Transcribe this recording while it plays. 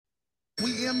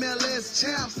We MLS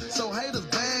champs, so haters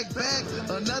back.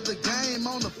 Another game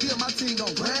on the field, my team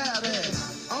gon' grab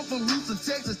that. I'm from Houston,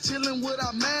 Texas, chillin' with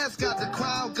our mascot. The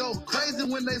crowd go crazy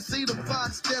when they see the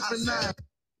Fox stepping out.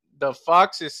 The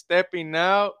Fox is stepping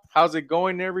out. How's it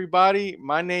going, everybody?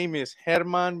 My name is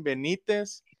Herman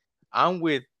Benitez. I'm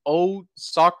with Old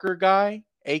Soccer Guy,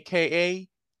 aka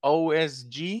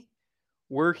OSG.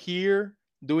 We're here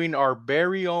doing our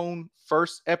very own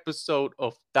first episode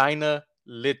of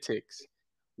Dynalytics.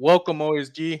 Welcome,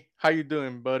 OSG. How you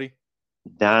doing, buddy?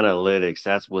 Dynalytics,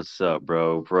 that's what's up,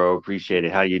 bro. Bro, appreciate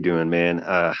it. How you doing, man?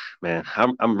 Man,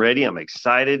 I'm ready. I'm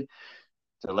excited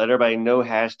to let everybody know.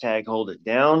 Hashtag hold it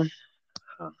down.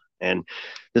 Uh, and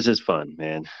this is fun,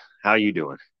 man. How you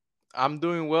doing? I'm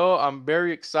doing well. I'm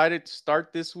very excited to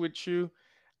start this with you.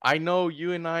 I know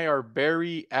you and I are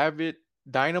very avid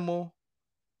Dynamo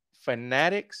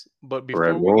fanatics, but Red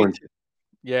before we get Orange. to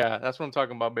yeah, that's what I'm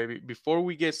talking about, baby. Before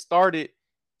we get started,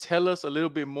 tell us a little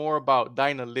bit more about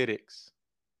Dynalytics.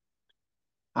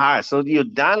 All right, so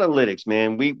Dynalytics,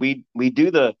 man. We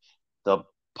do the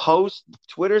post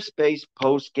Twitter Space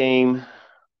post game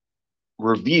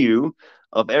review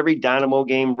of every Dynamo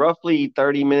game, roughly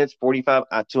 30 minutes, 45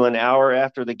 to an hour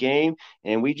after the game,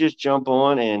 and we just jump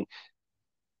on and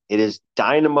it is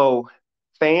Dynamo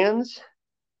fans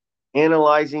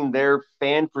analyzing their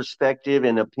fan perspective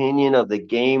and opinion of the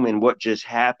game and what just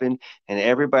happened, and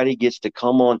everybody gets to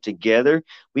come on together.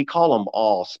 We call them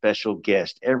all special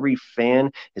guests. Every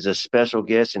fan is a special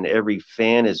guest, and every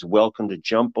fan is welcome to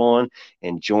jump on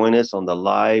and join us on the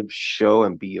live show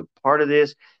and be a part of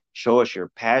this. Show us your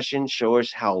passion, show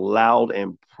us how loud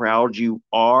and proud you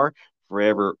are.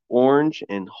 Forever orange,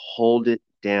 and hold it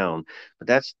down. But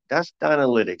that's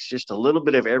Dynalytics, just a little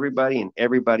bit of everybody and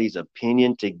everybody's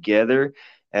opinion together.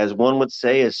 As one would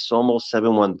say, as Somo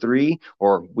 713,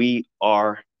 or we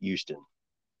are Houston.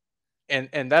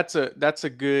 And that's a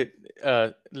good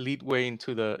lead way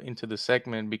into the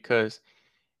segment because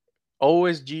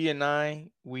OSG and I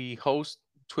we host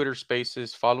Twitter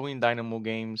Spaces following Dynamo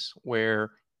games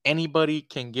where anybody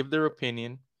can give their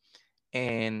opinion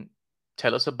and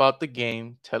tell us about the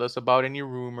game, tell us about any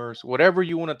rumors, whatever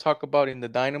you want to talk about in the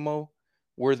Dynamo.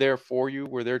 We're there for you.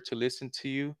 We're there to listen to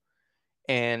you.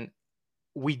 And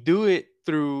we do it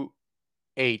through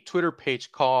a Twitter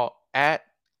page called at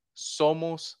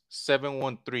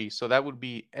Somos713. So that would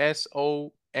be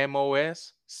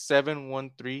SOMOS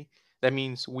 713. That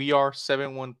means we are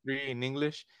 713 in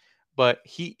English. But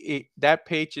that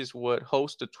page is what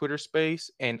hosts the Twitter space,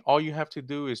 and all you have to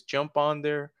do is jump on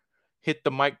there, hit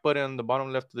the mic button on the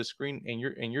bottom left of the screen, and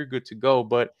you're good to go.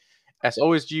 But as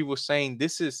OSG was saying,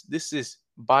 this is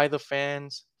by the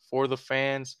fans, for the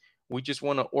fans. We just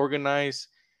want to organize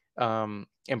and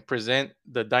present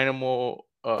the Dynamo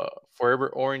Forever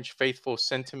Orange faithful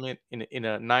sentiment in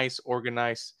a nice,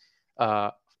 organized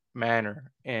uh,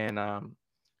 manner. And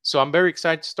so I'm very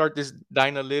excited to start this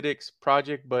Dynalytics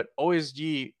project. But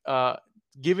OSG,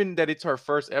 given that it's our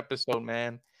first episode,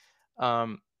 man,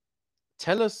 um,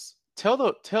 tell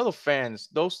the fans,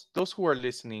 those who are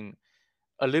listening,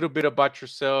 a little bit about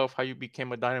yourself, how you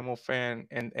became a Dynamo fan,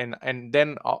 and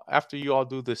then after you all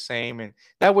do the same, and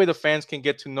that way the fans can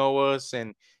get to know us,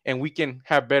 and we can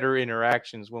have better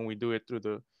interactions when we do it through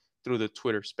the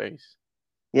Twitter space.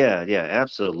 Yeah,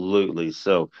 absolutely.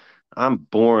 So I'm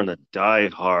born a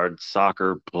diehard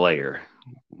soccer player.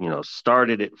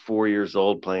 Started at 4 years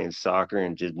old playing soccer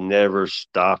and just never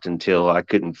stopped until I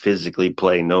couldn't physically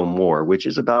play no more, which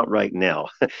is about right now.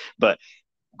 But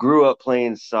grew up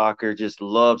playing soccer, just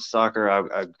loved soccer.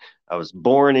 I was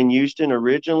born in Houston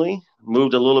originally,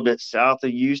 moved a little bit south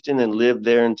of Houston and lived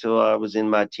there until I was in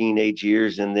my teenage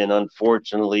years. And then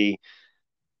unfortunately,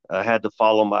 I had to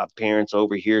follow my parents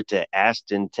over here to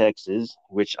Aston, Texas,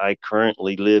 which I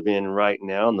currently live in right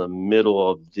now in the middle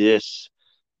of this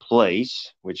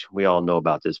place, which we all know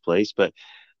about this place. But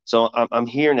so I'm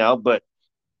here now, but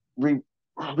re-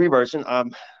 reversing,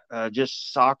 I'm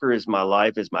just soccer is my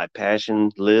life, is my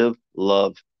passion. Live,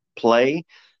 love, play.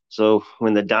 So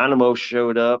when the Dynamo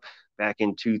showed up back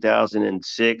in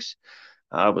 2006,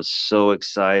 I was so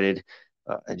excited.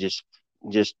 I just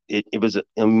it was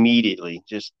immediately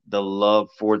just the love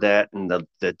for that and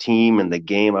the team and the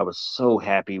game. I was so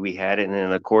happy we had it. And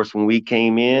then of course when we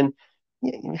came in,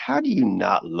 how do you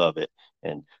not love it?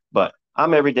 And but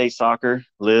I'm everyday soccer,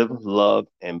 live, love,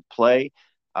 and play.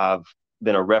 I've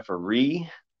been a referee.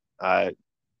 I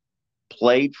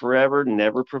played forever,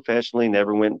 never professionally,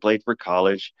 never went and played for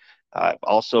college. I've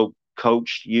also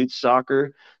coached youth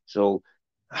soccer. So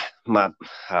my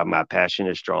my passion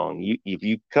is strong. If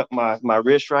you cut my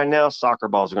wrist right now, soccer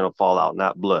balls are going to fall out,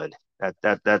 not blood.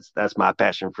 That's my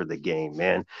passion for the game,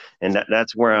 man. And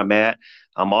that's where I'm at.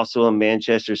 I'm also a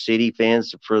Manchester City fan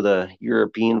for the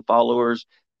European followers,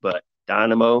 but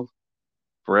Dynamo,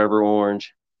 forever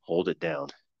orange, hold it down.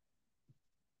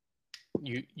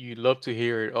 You love to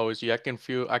hear it, OSG. I can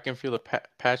feel the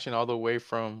passion all the way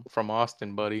from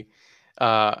Austin, buddy.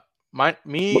 Uh, Herman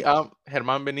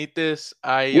Benitez.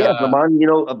 Yeah, Vermont,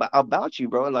 about you,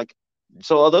 bro. Like,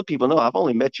 so other people know I've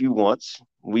only met you once.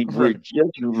 We're Right.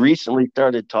 just recently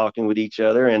started talking with each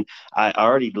other, and I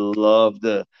already love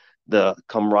the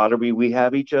camaraderie we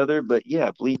have each other. But yeah,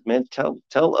 please, man,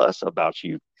 tell us about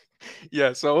you.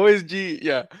 Yeah, so OSG,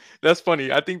 yeah, that's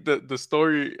funny. I think the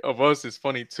story of us is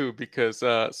funny too because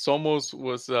Somos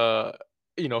was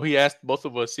he asked both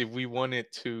of us if we wanted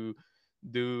to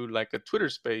do like a Twitter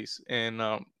space, and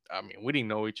I mean we didn't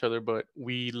know each other, but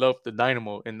we loved the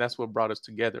Dynamo, and that's what brought us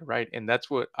together, right? And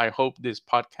that's what I hope this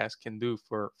podcast can do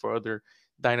for other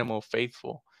Dynamo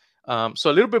faithful. So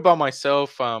a little bit about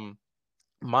myself.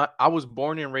 I was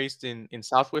born and raised in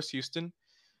Southwest Houston,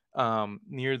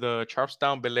 near the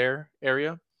Charlestown Bel Air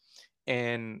area,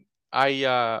 and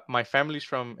my family's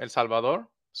from El Salvador,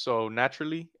 so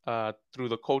naturally, through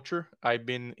the culture, I've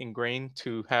been ingrained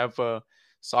to have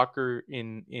soccer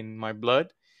in my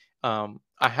blood.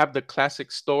 I have the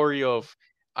classic story of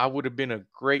I would have been a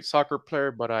great soccer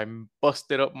player, but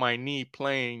busted up my knee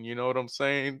playing. You know what I'm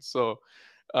saying? So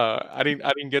I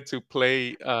didn't get to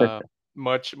play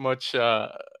much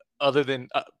other than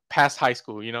past high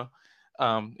school.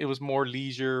 It was more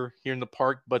leisure here in the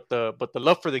park, but the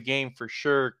love for the game for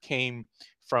sure came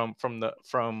from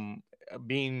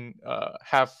being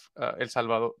half El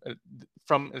Salvador,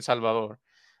 from El Salvador.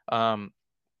 Um,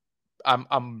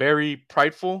 I'm very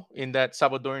prideful in that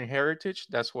Salvadorian heritage.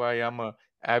 That's why I'm a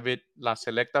avid La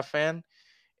Selecta fan.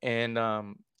 And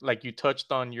like you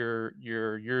touched on your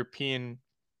European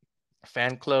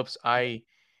fan clubs, I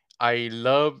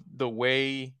love the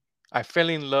way I fell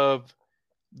in love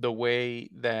the way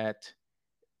that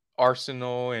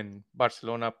Arsenal and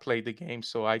Barcelona play the game,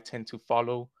 so I tend to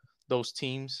follow those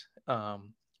teams.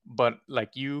 But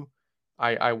like you,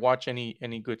 I watch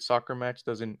any good soccer match.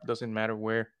 Doesn't matter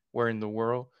where in the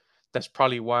world. That's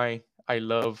probably why I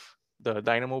love the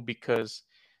Dynamo because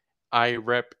I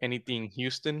rep anything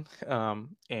Houston.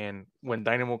 And when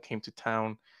Dynamo came to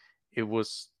town, it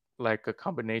was like a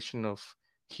combination of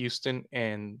Houston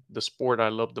and the sport I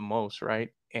love the most, right?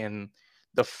 And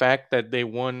the fact that they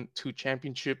won two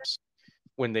championships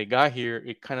when they got here,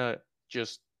 it kind of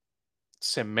just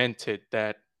cemented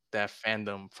that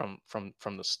fandom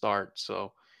from the start.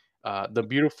 So the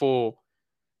beautiful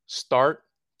start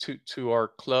to our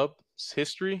club's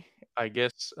history, I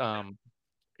guess,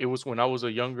 it was when I was at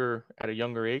a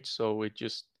younger age, so it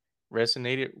just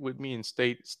resonated with me and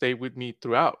stayed with me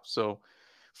throughout. So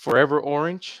forever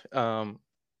orange.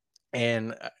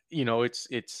 And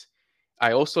it's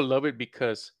I also love it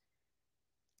because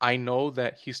I know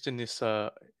that Houston is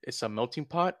a melting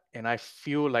pot, and I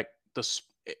feel like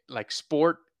like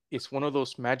sport is one of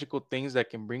those magical things that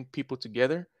can bring people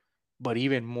together, but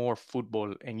even more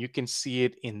football, and you can see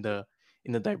it in the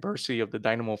diversity of the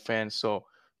Dynamo fans. So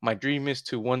my dream is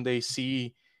to one day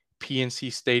see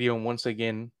PNC Stadium once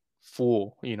again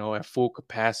full, at full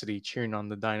capacity, cheering on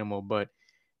the Dynamo. But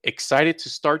excited to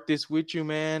start this with you,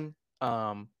 man.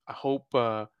 I hope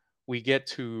we get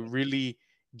to really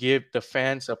give the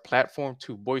fans a platform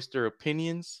to voice their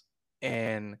opinions,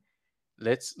 and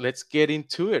let's get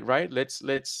into it, right? Let's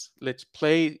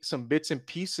play some bits and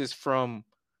pieces from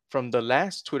the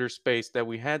last Twitter space that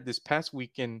we had this past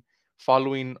weekend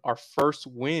following our first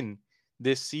win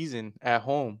this season at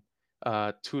home,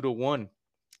 2-1.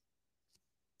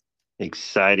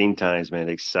 Exciting times, man.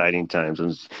 Exciting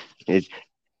times.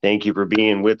 Thank you for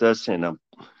being with us. And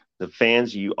the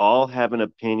fans, you all have an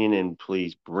opinion, and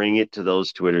please bring it to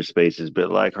those Twitter spaces. But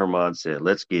like Herman said,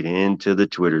 let's get into the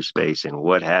Twitter space and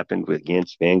what happened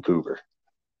against Vancouver.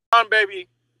 On, baby.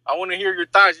 I want to hear your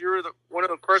thoughts. You were one of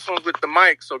the first ones with the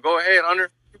mic, so go ahead, Hunter.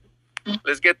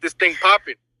 Let's get this thing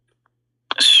popping.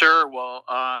 Sure. Well,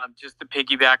 just to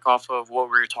piggyback off of what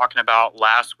we were talking about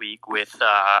last week with,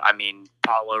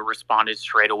 Paulo responded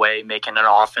straight away, making an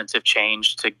offensive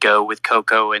change to go with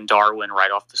Coco and Darwin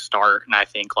right off the start. And I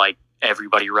think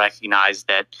everybody recognized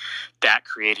that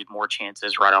created more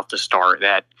chances right off the start.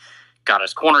 That got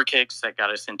us corner kicks, that got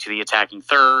us into the attacking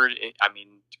third.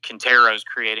 Quintero's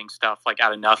creating stuff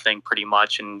out of nothing pretty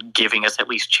much and giving us at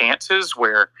least chances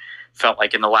where felt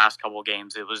like in the last couple of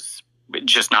games it was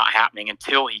just not happening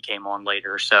until he came on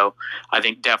later. So I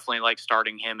think definitely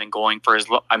starting him and going for his,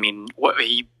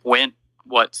 he went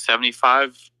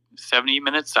 75 70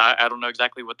 minutes. I don't know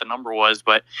exactly what the number was,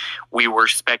 but we were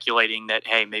speculating that,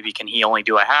 hey, maybe can he only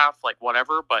do a half, like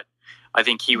whatever. But I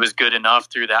think he was good enough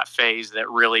through that phase that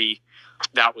really,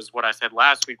 that was what I said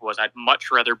last week, was I'd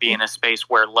much rather be in a space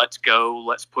where let's go,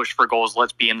 let's push for goals,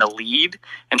 let's be in the lead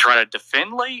and try to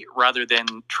defend late rather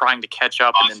than trying to catch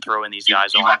up and then throw in these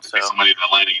guys on. So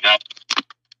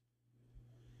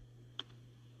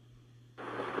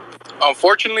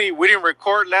unfortunately, we didn't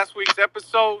record last week's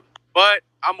episode, but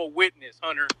I'm a witness,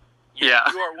 Hunter. You are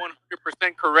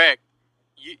 100% correct.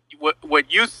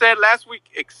 What you said last week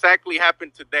exactly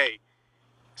happened today.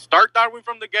 Start Darwin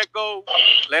from the get-go.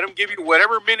 Let him give you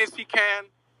whatever minutes he can,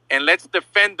 and let's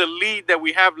defend the lead that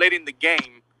we have late in the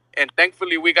game. And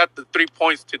thankfully, we got the 3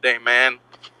 points today, man.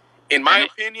 In my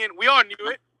opinion, we all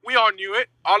knew it.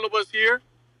 All of us here,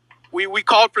 we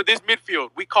called for this midfield.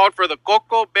 We called for the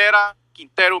Coco, Vera,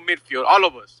 Quintero midfield. All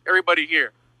of us, everybody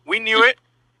here. We knew it,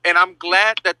 and I'm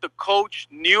glad that the coach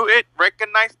knew it,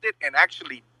 recognized it, and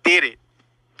actually did it.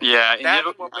 Yeah, and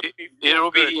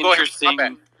it'll be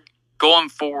interesting going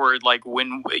forward, like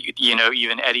when,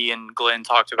 even Eddie and Glenn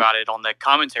talked about it on the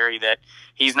commentary that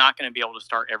he's not going to be able to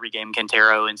start every game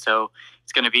Quintero. And so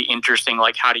it's going to be interesting,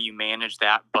 like, how do you manage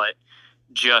that? But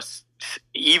just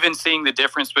even seeing the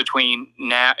difference between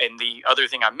now and the other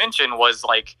thing I mentioned was,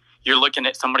 like, you're looking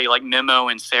at somebody like Memo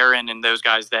and Saren and those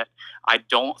guys that I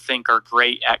don't think are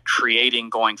great at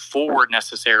creating going forward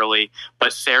necessarily, but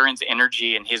Saren's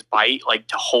energy and his bite, like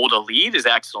to hold a lead, is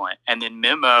excellent. And then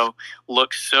Memo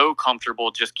looks so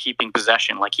comfortable just keeping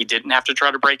possession. Like he didn't have to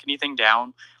try to break anything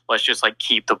down. Let's just like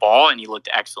keep the ball, and he looked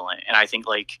excellent. And I think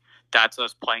like that's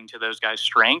us playing to those guys'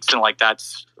 strengths, and like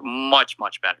that's much,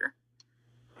 much better.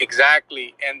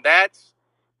 Exactly. And that's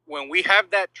when we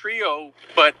have that trio,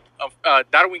 but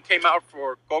Darwin came out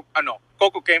for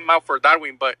Coco came out for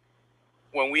Darwin, but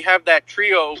when we have that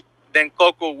trio, then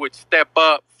Coco would step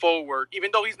up forward. Even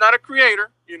though he's not a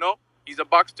creator, he's a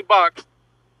box-to-box.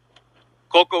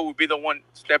 Coco would be the one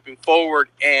stepping forward,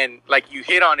 and like you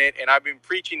hit on it, and I've been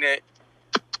preaching it,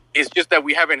 it's just that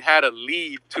we haven't had a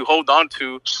lead to hold on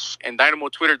to, and Dynamo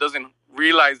Twitter doesn't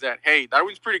realize that, hey,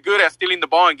 Darwin's pretty good at stealing the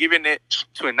ball and giving it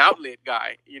to an outlet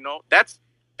guy.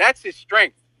 That's his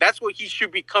strength. That's what he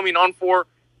should be coming on for,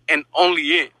 and only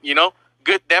it,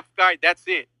 Good depth guy, that's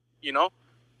it,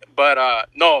 But,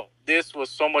 no, this was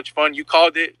so much fun. You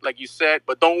called it, like you said.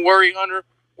 But don't worry, Hunter.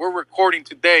 We're recording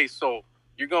today, so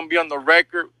you're going to be on the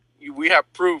record. We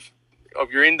have proof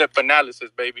of your in-depth analysis,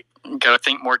 baby. Got to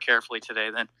think more carefully today,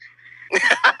 then.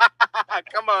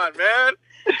 Come on, man.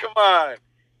 Come on.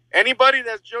 Anybody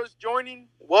that's just joining,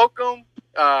 welcome.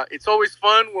 It's always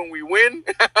fun when we win.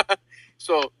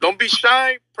 So don't be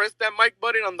shy. Press that mic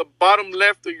button on the bottom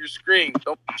left of your screen.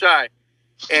 Don't be shy.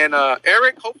 And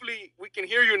Eric, hopefully we can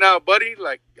hear you now, buddy.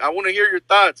 Like, I want to hear your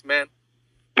thoughts, man.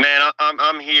 Man,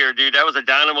 I'm here, dude. That was a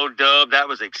Dynamo dub. That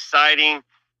was exciting.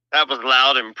 That was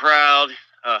loud and proud.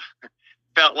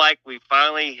 Felt like we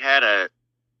finally had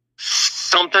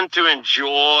something to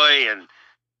enjoy, and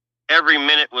every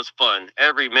minute was fun.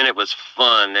 Every minute was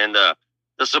fun, and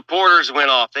the supporters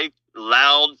went off. They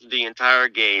loud the entire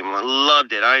game. I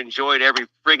loved it. I enjoyed every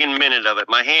friggin' minute of it.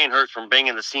 My hand hurts from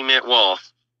banging the cement wall.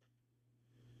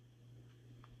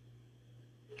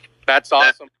 That's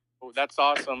awesome. That's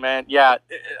awesome, man. Yeah,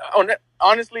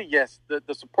 honestly, yes. The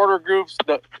supporter groups,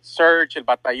 the Surge, El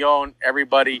Batallón,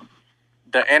 everybody,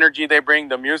 the energy they bring,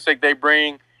 the music they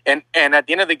bring, and at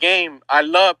the end of the game, I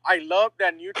love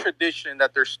that new tradition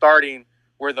that they're starting,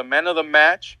 where the man of the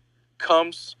match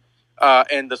comes,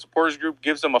 and the supporters group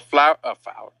gives them a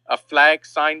flag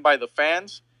signed by the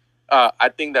fans. I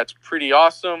think that's pretty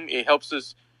awesome. It helps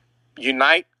us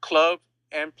unite club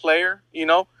and player,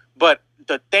 But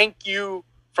the thank you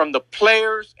from the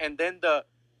players, and then the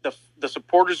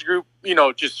supporters group,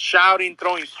 just shouting,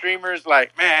 throwing streamers,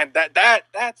 like, man,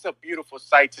 that's a beautiful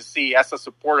sight to see as a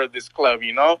supporter of this club,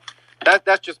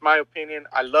 That's just my opinion.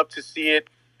 I love to see it.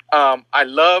 I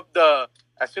love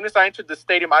as soon as I entered the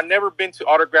stadium, I've never been to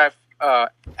Autograph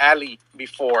Alley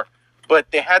before,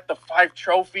 but they had the 5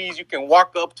 trophies. You can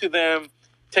walk up to them,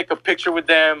 take a picture with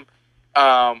them.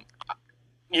 I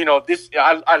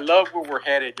love where we're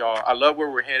headed, y'all. I love where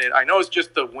we're headed. I know it's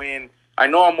just a win. I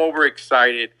know I'm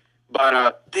overexcited,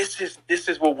 but this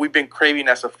is what we've been craving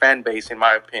as a fan base, in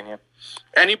my opinion.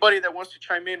 Anybody that wants to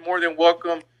chime in, more than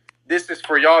welcome. This is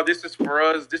for y'all. This is for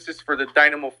us. This is for the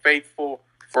Dynamo faithful,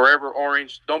 forever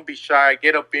orange. Don't be shy.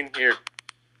 Get up in here.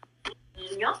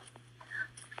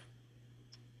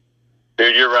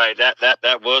 Dude, you're right.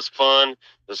 That was fun.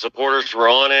 The supporters were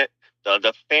on it.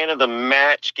 The fan of the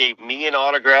match gave me an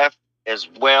autograph as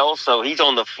well, so he's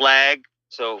on the flag.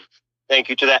 So Thank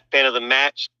you to that fan of the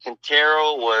match.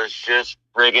 Quintero was just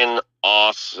friggin'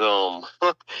 awesome.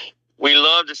 We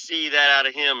love to see that out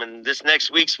of him. And this next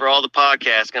week's for all the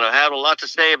podcasts. Going to have a lot to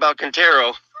say about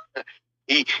Quintero.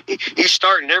 He's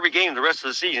starting every game the rest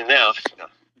of the season now.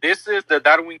 This is the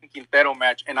Darwin Quintero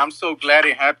match, and I'm so glad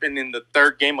it happened in the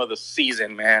third game of the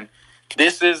season, man.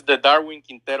 This is the Darwin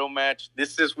Quintero match.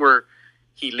 This is where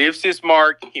he leaves his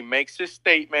mark. He makes his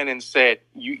statement and said,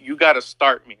 you got to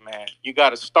start me, man. You got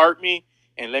to start me,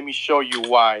 and let me show you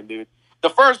why, dude. The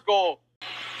first goal.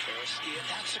 That's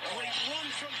a great run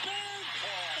from Bird,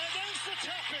 and there's the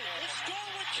tap-in. It's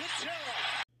Darwin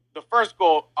Quintero. The first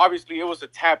goal, obviously, it was a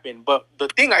tap-in, but the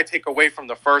thing I take away from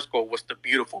the first goal was the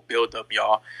beautiful build-up,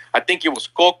 y'all. I think it was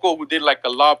Coco who did like a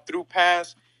lob-through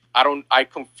pass. I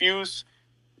confuse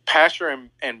Pasher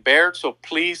and Baird, so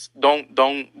please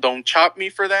don't chop me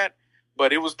for that.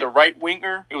 But it was the right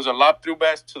winger. It was a lob-through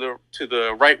pass to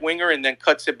the right winger, and then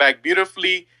cuts it back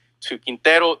beautifully to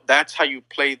Quintero. That's how you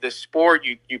play this sport.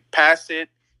 You pass it,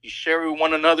 you share with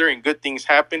one another, and good things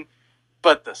happen.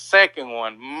 But the second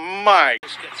one, my...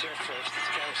 Gets there first. It's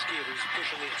Garcia who's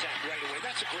pushing the attack right away.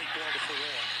 That's a great ball to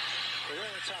Ferreira.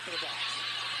 Ferreira top of the box.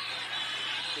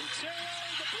 Quintero,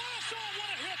 the blast. Oh, what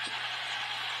a hit.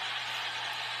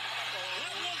 That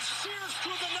one sears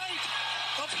through the night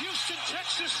of Houston,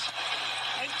 Texas.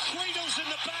 And Kratos in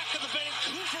the back of the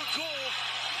Vancouver goal.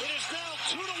 It is now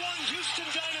 2-1 Houston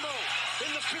Dynamo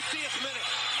in the 50th minute.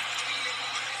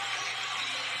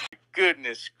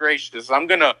 Goodness gracious. I'm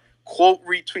going to quote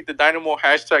retweet the Dynamo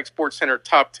hashtag SportsCenter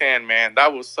top 10, man.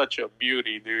 That was such a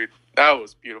beauty, dude. That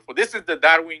was beautiful. This is the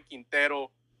Darwin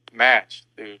Quintero match,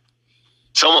 dude.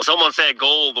 Someone said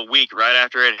goal of the week right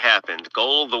after it happened.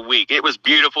 Goal of the week. It was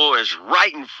beautiful. It was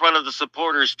right in front of the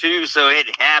supporters, too, so it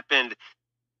happened.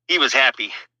 He was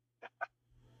happy.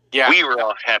 Yeah. We were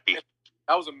all happy.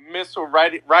 That was a missile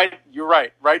right. You're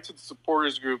right. Right to the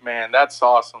supporters group, man. That's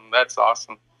awesome. That's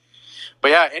awesome.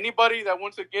 But yeah, anybody that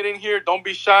wants to get in here, don't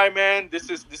be shy, man. This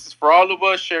is for all of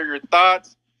us. Share your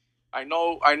thoughts. I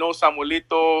know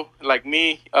Samuelito, like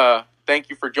me, thank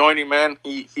you for joining, man.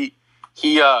 He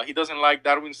doesn't like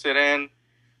Darwin Seren,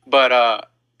 but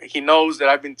he knows that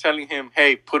I've been telling him,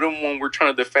 hey, put him when we're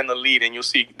trying to defend the lead, and you'll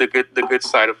see the good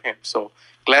side of him. So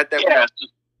glad that we got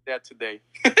that today.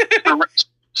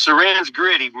 Seren's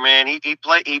gritty, man. He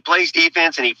plays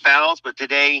defense and he fouls, but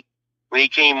today when he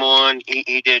came on,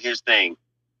 he did his thing.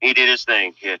 He did his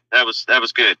thing. Yeah, that was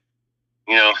good.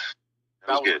 You know,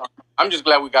 that was good. I'm just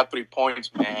glad we got 3 points,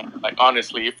 man. Like,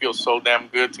 honestly, it feels so damn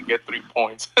good to get 3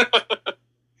 points.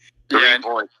 3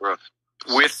 points, bro.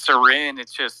 With Seren,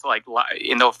 it's just like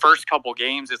in the first couple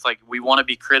games, it's like we want to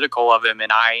be critical of him,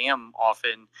 and I am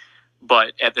often.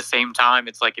 But at the same time,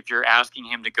 it's like if you're asking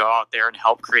him to go out there and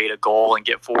help create a goal and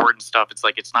get forward and stuff, it's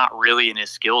like it's not really in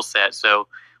his skill set. So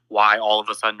why all of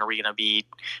a sudden are we going to be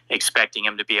expecting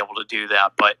him to be able to do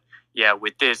that? But yeah,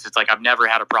 with this, it's like I've never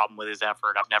had a problem with his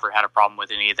effort. I've never had a problem with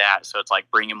any of that. So it's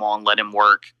like bring him on, let him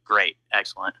work. Great.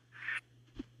 Excellent.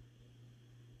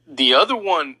 The other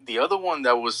one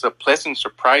that was a pleasant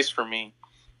surprise for me,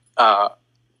 Fafa,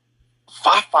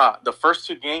 the first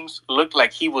 2 games looked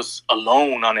like he was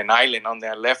alone on an island on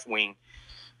that left wing.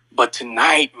 But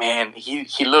tonight, man,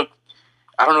 he looked,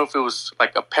 I don't know if it was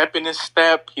like a pep in his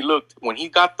step. He looked, when he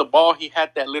got the ball, he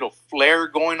had that little flare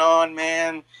going on,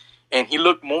 man. And he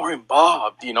looked more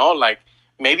involved, you know, like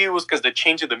maybe it was because the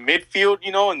change of the midfield,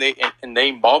 you know, and they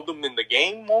involved him in the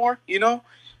game more, you know.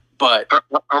 But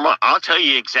I'll tell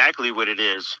you exactly what it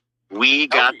is. We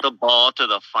got the ball to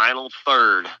the final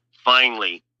third,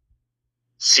 finally.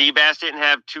 Seabass didn't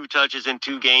have 2 touches in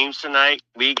 2 games tonight.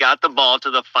 We got the ball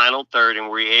to the final third, and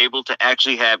we were able to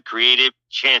actually have creative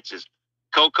chances.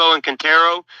 Coco and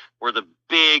Quintero were the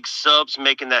big subs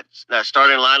making that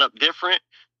starting lineup different.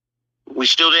 We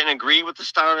still didn't agree with the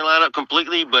starting lineup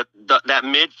completely, but that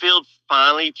midfield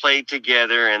finally played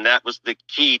together, and that was the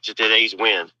key to today's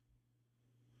win.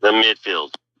 The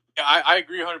midfield. Yeah, I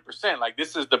agree 100%. Like,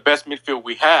 this is the best midfield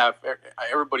we have.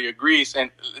 Everybody agrees. And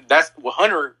that's what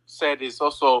Hunter said is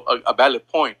also a valid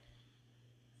point.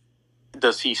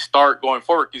 Does he start going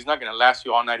forward? He's not going to last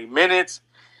you all 90 minutes.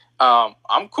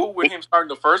 I'm cool with him starting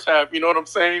the first half. You know what I'm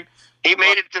saying? He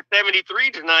made it to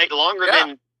 73 tonight, longer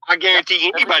than I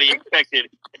guarantee anybody expected.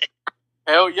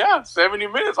 Hell yeah, 70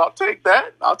 minutes. I'll take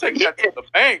that. I'll take that to the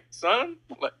bank, son.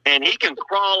 And he can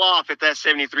crawl off at that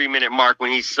 73-minute mark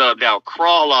when he's subbed out.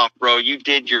 Crawl off, bro. You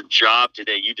did your job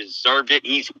today. You deserved it.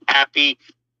 He's happy.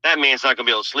 That man's not going to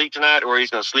be able to sleep tonight, or he's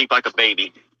going to sleep like a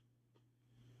baby.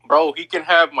 Bro, he can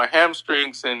have my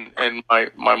hamstrings and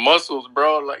my muscles,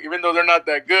 bro. Like, even though they're not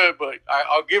that good, but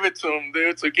I'll give it to him,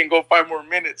 dude, so he can go 5 more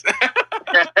minutes.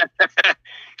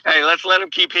 Hey, let's let him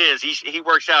keep his. He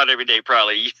works out every day,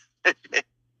 probably.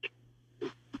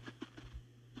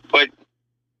 But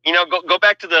go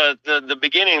back to the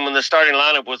beginning when the starting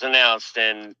lineup was announced,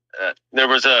 and there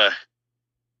was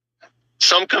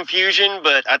some confusion,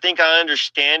 but I think I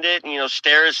understand it.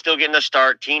 Stara's still getting a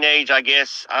start. Teenage, I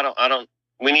guess. I don't.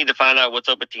 We need to find out what's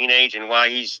up with Teenage and why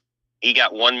he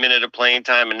got 1 minute of playing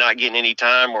time and not getting any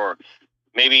time, or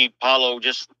maybe Paulo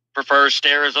just prefers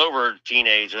Stara's over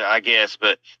Teenage, I guess.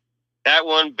 But that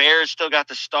one, Bears still got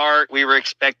the start. We were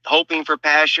hoping for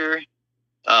Pasher.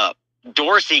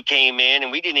 Dorsey came in,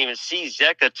 and we didn't even see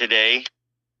Zeka today.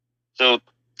 So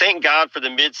thank God for the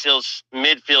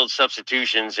midfield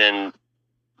substitutions, and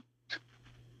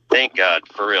thank God,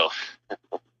 for real.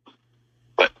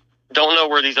 But don't know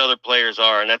where these other players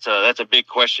are, and that's a big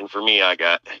question for me. I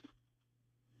got.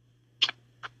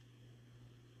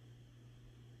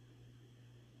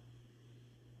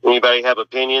 Anybody have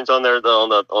opinions on the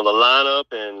lineup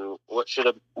and what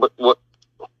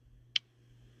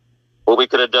we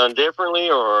could have done differently?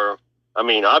 Or, I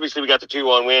mean, obviously we got the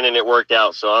 2-1 win and it worked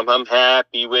out, so I'm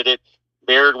happy with it.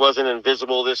 Baird wasn't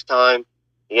invisible this time.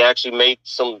 He actually made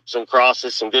some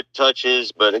crosses, some good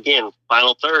touches, but again,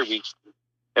 final third,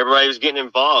 everybody was getting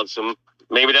involved, so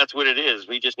maybe that's what it is.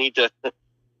 We just need to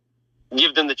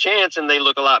give them the chance, and they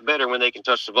look a lot better when they can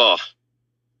touch the ball.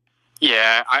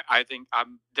 Yeah, I think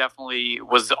I'm definitely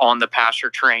was on the Pasher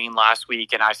train last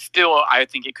week, and I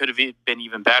think it could have been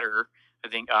even better. I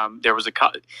think there was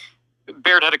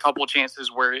Baird had a couple of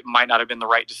chances where it might not have been the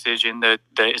right decision. The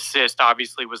assist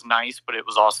obviously was nice, but it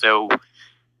was also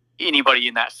anybody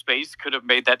in that space could have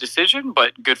made that decision,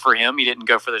 but good for him. He didn't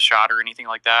go for the shot or anything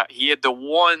like that. He had the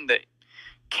one that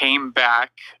came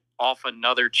back off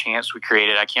another chance we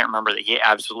created. I can't remember, that he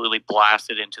absolutely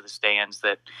blasted into the stands.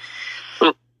 That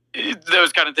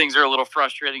those kind of things are a little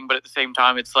frustrating, but at the same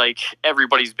time, it's like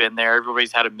everybody's been there.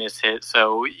 Everybody's had a miss hit.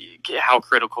 So how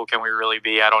critical can we really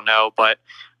be? I don't know. But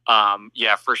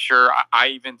yeah, for sure. I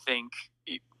even think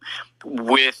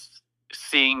with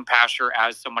seeing Pasher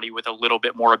as somebody with a little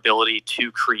bit more ability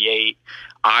to create,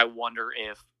 I wonder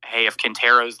if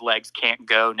Quintero's legs can't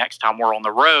go next time we're on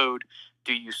the road,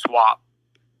 do you swap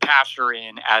Pasher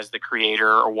in as the creator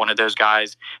or one of those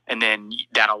guys, and then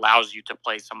that allows you to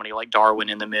play somebody like Darwin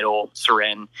in the middle,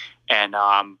 Seren, and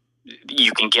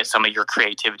you can get some of your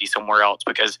creativity somewhere else,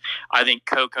 because I think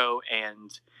Coco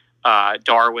and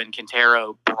Darwin,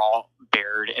 Quintero brought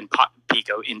Baird and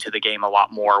Pico into the game a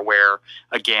lot more, where,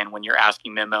 again, when you're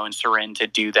asking Memo and Seren to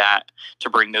do that, to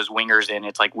bring those wingers in,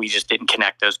 it's like we just didn't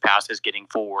connect those passes getting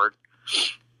forward.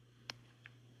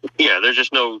 Yeah, there's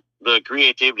just the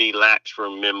creativity lacks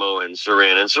from Memo and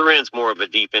Seren. And Seren's more of a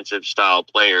defensive style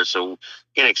player, so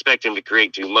can't expect him to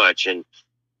create too much. And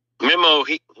Memo,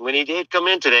 when he did come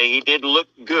in today, he did look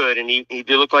good, and he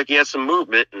did look like he had some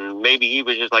movement. And maybe he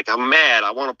was just like, I'm mad, I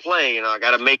want to play, and I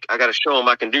got to show him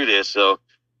I can do this. So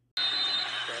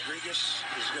Rodriguez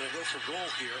is going to go for goal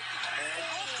here. And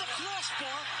off the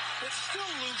crossbar, it's still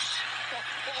loose.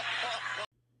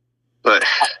 But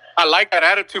I like that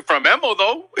attitude from Memo,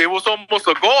 though. It was almost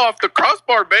a goal off the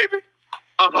crossbar, baby.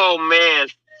 oh man,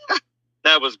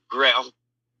 that was great.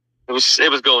 It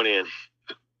was going in.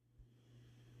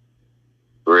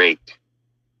 Great.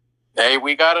 Hey,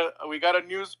 we got a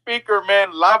new speaker,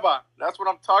 man. Lava. That's what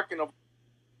I'm talking about.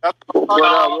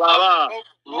 Lava?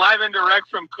 Live and direct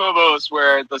from Cobos,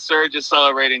 where the Surge is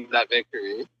celebrating that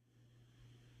victory.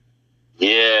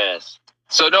 Yes.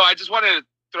 So, no, I just wanted to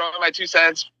throw in my 2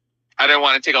 cents. I didn't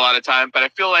want to take a lot of time, but I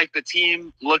feel like the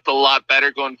team looked a lot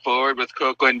better going forward with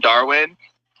Coco and Darwin,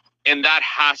 and that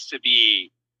has to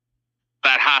be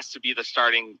the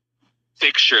starting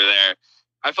fixture there.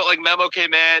 I felt like Memo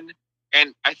came in,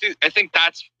 and I think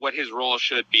that's what his role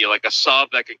should be, like a sub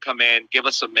that can come in, give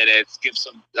us some minutes, give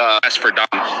some rest for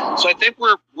Darwin. So I think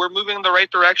we're moving in the right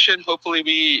direction. Hopefully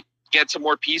we get some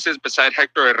more pieces beside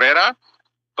Hector Herrera.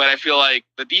 But I feel like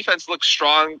the defense looks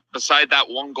strong beside that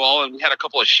one goal, and we had a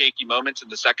couple of shaky moments in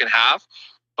the second half.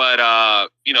 But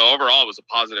overall, it was a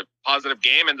positive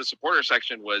game, and the supporter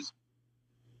section was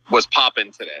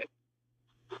popping today.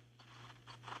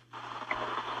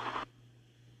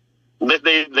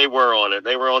 They were on it.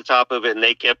 They were on top of it, and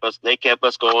they kept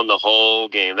us going the whole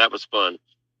game. That was fun.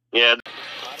 Yeah.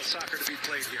 A lot of soccer to be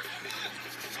played here.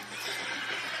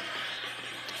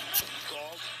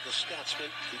 Called the Scotsman.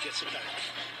 He gets it back.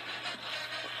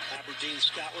 Aberdeen,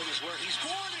 Scotland is where he's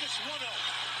born, and it's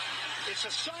 1-0. It's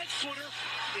a side footer.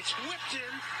 It's whipped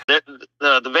in.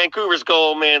 The Vancouver's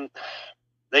goal, man.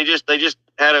 They just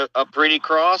had a pretty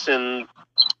cross, and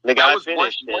they got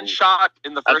finished. One shot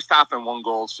in the first half and one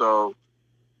goal. So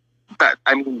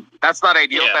that's not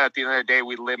ideal. Yeah. But at the end of the day,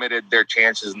 we limited their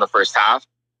chances in the first half.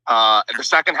 In the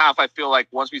second half, I feel like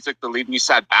once we took the lead, we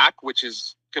sat back, which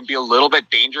can be a little bit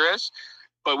dangerous.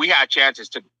 But we had chances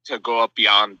to go up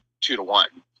beyond 2-1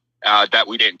 that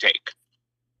we didn't take.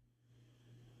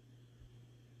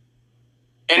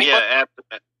 Yeah,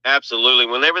 absolutely.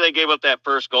 Whenever they gave up that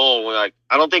first goal, I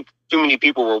don't think too many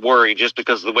people were worried just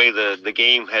because of the way the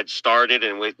game had started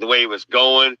and the way it was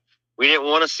going. We didn't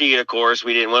want to see it, of course.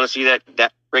 We didn't want to see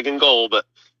that friggin' goal, but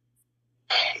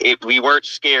we weren't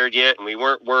scared yet, and we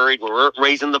weren't worried. We weren't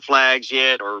raising the flags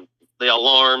yet or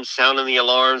sounding the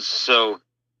alarms. So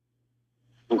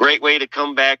great way to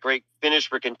come back. Great finish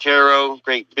for Quintero.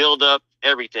 Great build-up,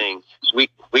 everything. We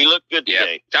looked good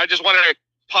today. I just wanted to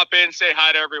pop in, say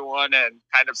hi to everyone, and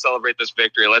kind of celebrate this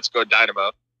victory. Let's go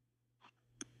Dynamo.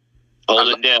 Hold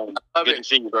it down. Good to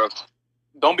see you, bro.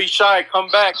 Don't be shy. Come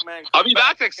back, man. I'll be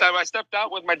back next time. I stepped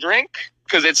out with my drink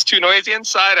because it's too noisy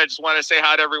inside. I just want to say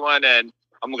hi to everyone, and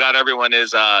I'm glad everyone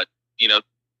is,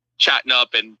 chatting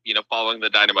up and, following the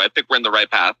Dynamo. I think we're in the right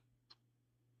path.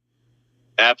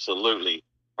 Absolutely.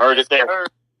 Heard it there.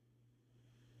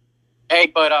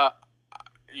 Hey, but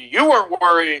you weren't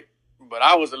worried, but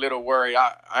I was a little worried.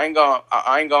 I ain't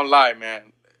gonna lie,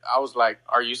 man. I was like,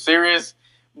 "Are you serious?"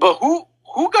 But who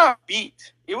got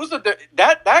beat? It was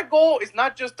that goal is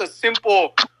not just a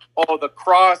simple the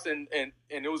cross and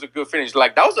it was a good finish.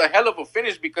 Like that was a hell of a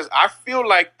finish because I feel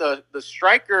like the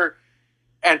striker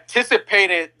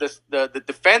anticipated the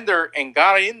defender and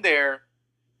got in there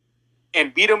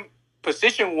and beat him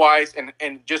position wise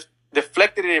and just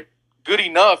deflected it good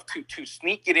enough to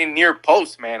sneak it in near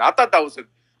post, man. I thought that was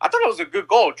a good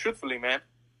goal, truthfully, man.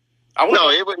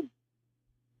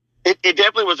 It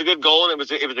definitely was a good goal, and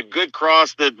it was a good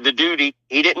cross. The dude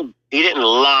he didn't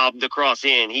lob the cross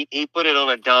in. He put it on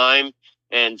a dime,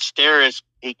 and Steris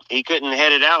he couldn't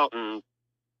head it out, and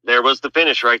there was the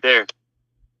finish right there.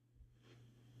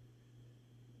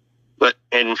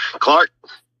 And Clark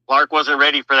wasn't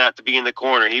ready for that to be in the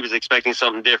corner. He was expecting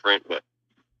something different, but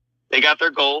they got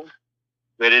their goal,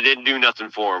 but it didn't do nothing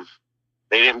for them.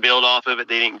 They didn't build off of it.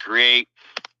 They didn't create.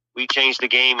 We changed the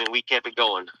game, and we kept it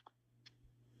going.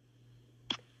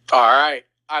 All right.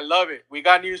 I love it. We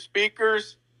got new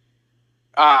speakers.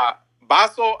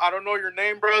 Basso, I don't know your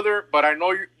name, brother, but I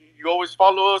know you always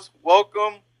follow us.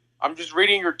 Welcome. I'm just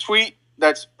reading your tweet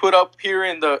that's put up here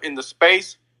in the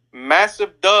space.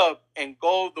 Massive dub and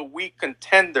goal of the week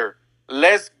contender.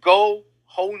 Let's go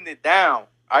holding it down.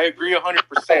 I agree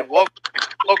 100%. Welcome.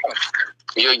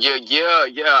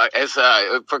 Yeah. It's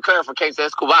for clarification,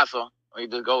 it's Cubasso. We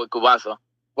just go with Cubasso.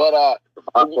 But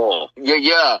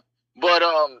yeah. But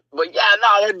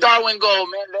that Darwin goal,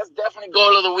 man, that's definitely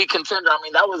goal of the week contender. I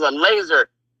mean, that was a laser.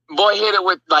 Boy hit it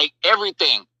with like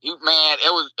everything. It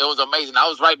was amazing. I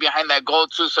was right behind that goal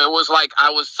too, so it was like I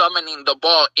was summoning the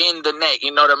ball in the net.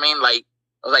 You know what I mean? Like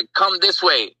I was like, come this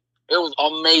way. It was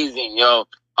amazing, yo.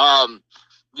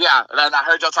 Yeah, and I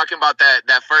heard y'all talking about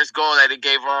that first goal that it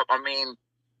gave up. I mean,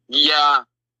 yeah,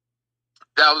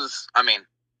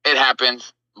 it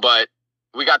happens, but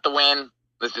we got the win.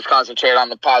 Let's just concentrate on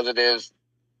the positives.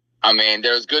 I mean,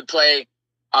 there's good play.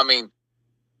 I mean,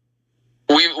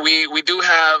 we do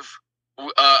have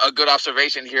a good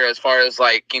observation here as far as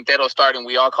like Quintero starting.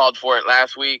 We all called for it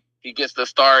last week. He gets the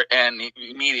start and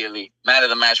immediately man of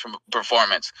the match from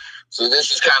performance. So this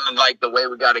is kind of like the way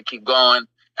we got to keep going,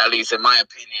 at least in my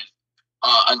opinion,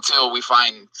 until we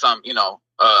find some,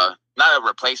 not a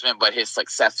replacement, but his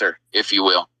successor, if you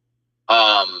will.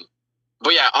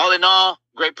 But yeah, all in all,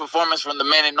 great performance from the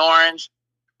men in orange.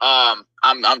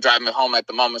 I'm driving home at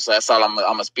the moment, so that's all I'm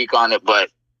gonna speak on it. But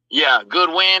yeah,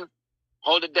 good win.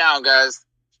 Hold it down, guys.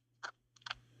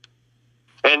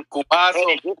 And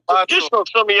just so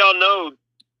some of y'all know,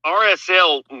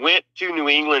 RSL went to New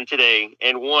England today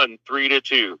and won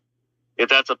 3-2. If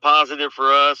that's a positive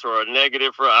for us or a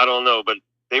negative for I don't know, but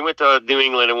they went to New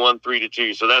England and won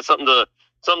 3-2. So that's something to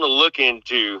look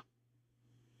into.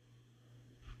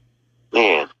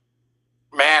 Man,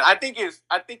 I think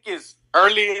it's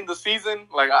early in the season.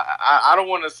 Like I don't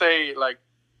want to say like,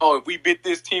 oh, if we beat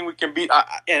this team, we can beat.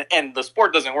 And the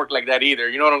sport doesn't work like that either.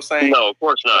 You know what I'm saying? No, of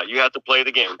course not. You have to play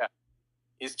the game. Yeah.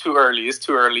 It's too early. It's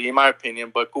too early, in my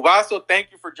opinion. But Cubasso,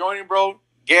 thank you for joining, bro.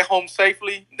 Get home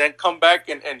safely, then come back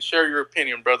and share your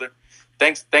opinion, brother.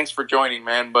 Thanks for joining,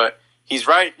 man. But he's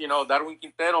right. Darwin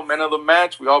Quintero, man of the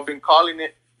match. We all been calling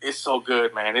it. It's so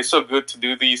good, man. It's so good to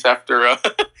do these after a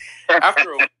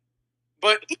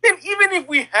But even if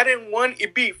we hadn't won,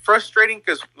 it'd be frustrating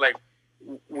because like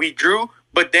we drew,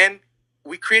 but then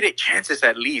we created chances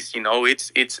at least.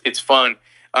 It's fun.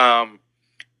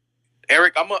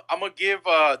 Eric, I'm gonna give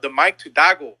the mic to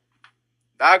Dago.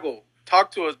 Dago, talk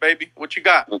to us, baby. What you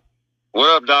got? What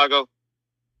up, Dago?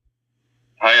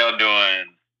 How y'all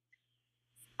doing?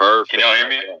 Perfect. Can y'all hear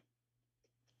me?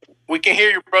 We can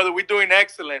hear you, brother. We're doing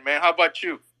excellent, man. How about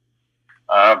you?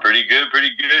 Pretty good.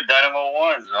 Dynamo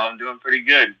won, so I'm doing pretty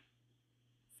good.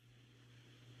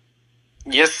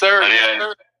 Yes, sir. Yeah. Yes,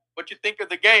 sir. What you think of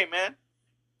the game, man?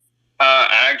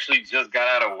 I actually just got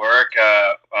out of work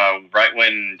right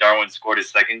when Darwin scored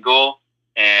his second goal,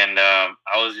 and I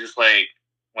was just like,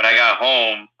 when I got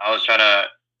home, I was trying to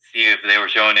see if they were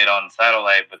showing it on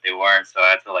satellite, but they weren't, so I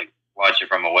had to like watch it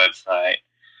from a website.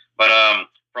 But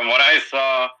from what I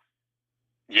saw,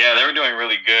 yeah, they were doing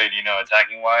really good,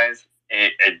 attacking wise.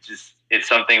 It's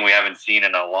something we haven't seen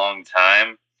in a long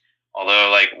time.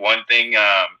 Although, like, one thing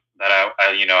that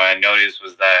I noticed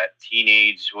was that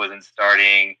Teenage wasn't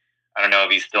starting. I don't know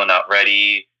if he's still not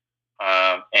ready.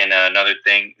 And another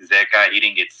thing, Zeka, he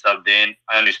didn't get subbed in.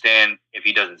 I understand if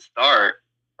he doesn't start,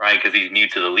 right, because he's new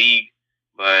to the league.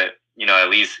 But, at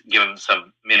least give him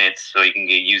some minutes so he can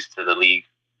get used to the league.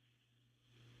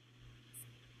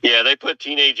 Yeah, they put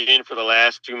Teenage in for the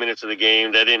last 2 minutes of the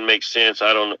game. That didn't make sense.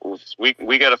 I don't know.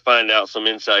 We got to find out some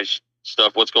inside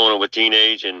stuff. What's going on with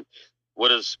Teenage, and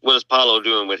what is Paulo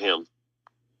doing with him?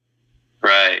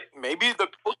 Right. Maybe the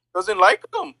coach doesn't like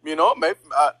him. Maybe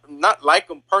not like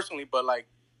him personally, but like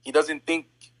he doesn't think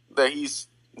that he's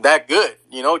that good.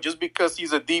 Just because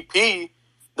he's a DP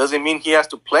doesn't mean he has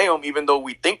to play him. Even though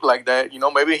we think like that,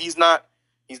 maybe he's not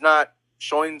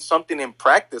showing something in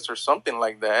practice or something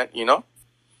like that.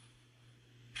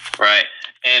 Right.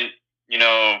 And,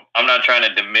 I'm not trying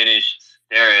to diminish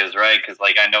Steres, right? Because,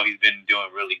 like, I know he's been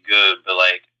doing really good, but,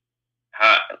 like,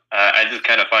 I just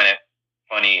kind of find it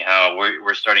funny how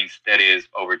we're starting Steres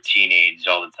over Teenage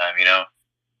all the time,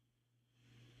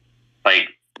 Like,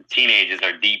 Teenage is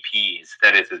our DP,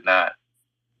 Steres is not.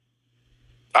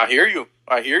 I hear you.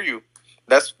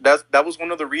 That was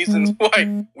one of the reasons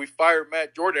why we fired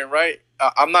Matt Jordan, right?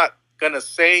 I'm not going to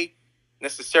say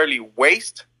necessarily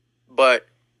waste, but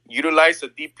utilize a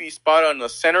DP spot on a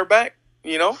center back,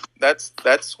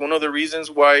 that's one of the reasons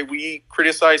why we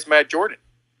criticize Matt Jordan.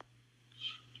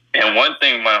 And one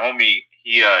thing my homie,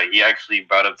 he actually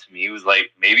brought up to me, he was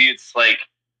like, maybe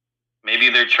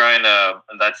they're trying to,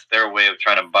 that's their way of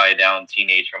trying to buy down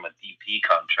Teenage from a DP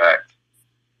contract.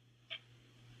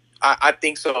 I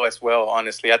think so as well,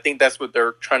 honestly. I think that's what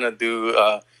they're trying to do,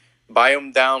 buy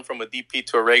him down from a DP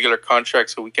to a regular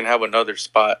contract so we can have another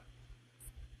spot.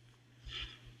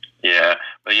 Yeah,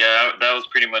 but yeah, that was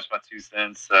pretty much my 2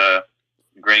 cents.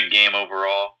 Great game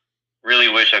overall. Really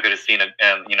wish I could have seen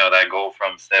that goal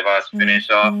from Sebas finish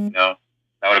off. That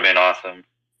would have been awesome.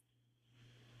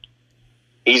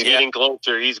 He's getting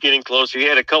closer. He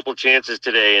had a couple chances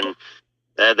today, and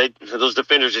those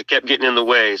defenders just kept getting in the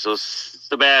way. So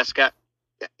Sebas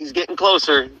he's getting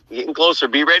closer.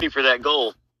 Be ready for that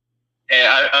goal. Hey,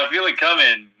 I feel it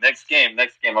coming. Next game.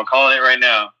 I'm calling it right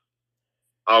now.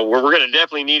 We're going to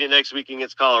definitely need it next week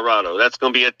against Colorado. That's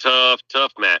going to be a tough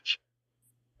match.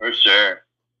 For sure.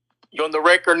 You're on the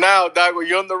record now, Dago.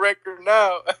 You're on the record now.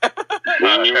 All right.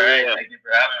 Thank you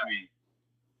for having me.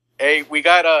 Hey, we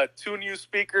got 2 new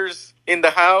speakers in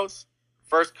the house.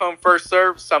 First come, first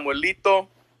serve. Samuelito,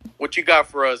 what you got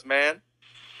for us, man?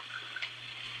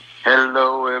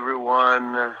 Hello,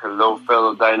 everyone. Hello,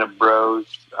 fellow Dyna Bros.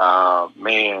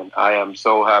 Man, I am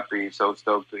so happy, so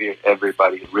stoked to hear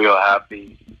everybody. Real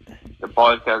happy. The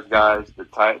podcast guys,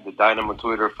 the Dynamo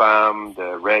Twitter fam,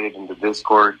 the Reddit and the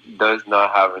Discord does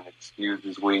not have an excuse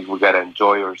this week. We got to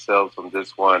enjoy ourselves on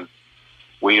this one.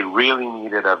 We really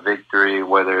needed a victory,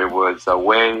 whether it was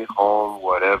away, home,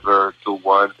 whatever,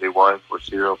 2-1, 3-1,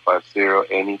 4-0, 5-0,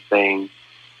 anything.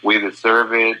 We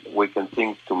deserve it. We can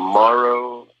think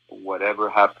tomorrow whatever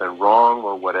happened wrong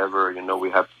or whatever, we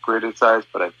have to criticize.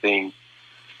 But I think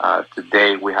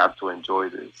today we have to enjoy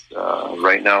this.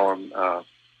 Right now,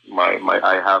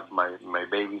 I have my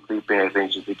baby sleeping. I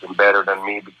think she's sleeping better than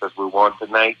me because we won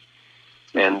tonight.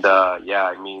 And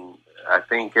I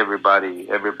think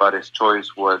everybody's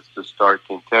choice was to start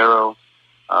Quintero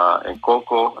and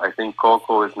Coco. I think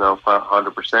Coco is now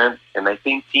 100%, and I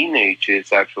think Teenage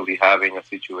is actually having a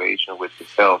situation with his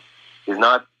health. It's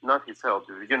not his health,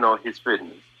 his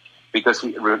fitness. Because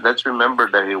let's remember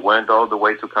that he went all the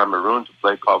way to Cameroon to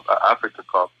play Africa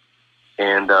Cup,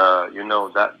 and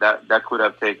that could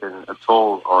have taken a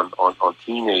toll on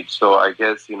Teenage. So I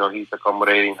guess he's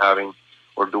accommodating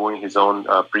doing his own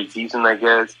preseason. I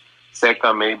guess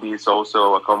Seca maybe is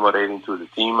also accommodating to the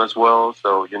team as well.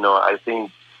 So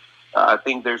I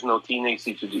think there's no Teenage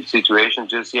situation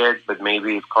just yet, but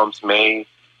maybe if comes May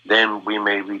then we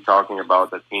may be talking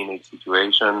about the teenage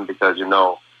situation because, you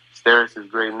know, Steris is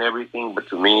great and everything, but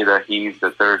to me that he's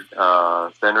the third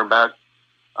center back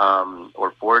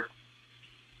or fourth.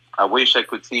 I wish I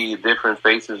could see different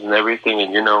faces and everything.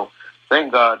 And, you know,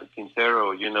 thank God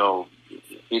Quintero, you know,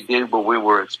 he did what we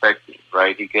were expecting,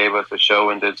 right? He gave us a show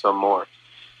and did some more.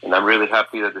 And I'm really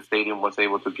happy that the stadium was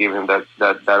able to give him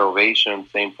that ovation.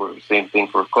 Same thing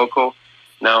for Coco.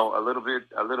 Now, a little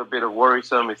bit of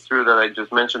worrisome. It's true that I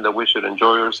just mentioned that we should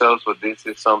enjoy ourselves, but this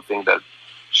is something that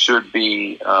should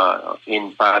be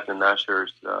in Pat and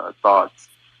Asher's thoughts.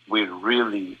 We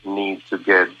really need to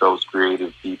get those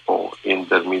creative people in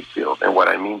the midfield. And what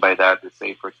I mean by that is,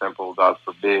 say, for example, God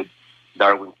forbid,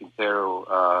 Darwin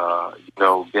Quintero,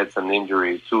 gets an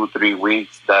injury 2-3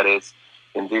 weeks. That is,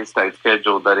 in this tight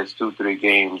schedule, that is 2-3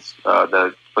 games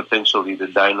that potentially the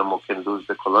Dynamo can lose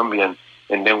the Colombian.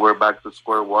 And then we're back to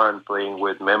square one playing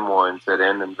with Memo and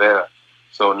Seren and Vera.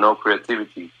 So no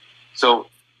creativity. So,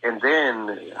 and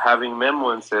then having Memo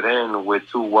and Seren with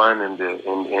 2-1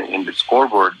 in the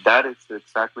scoreboard, that is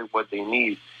exactly what they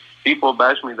need. People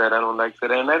bash me that I don't like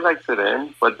Seren. I like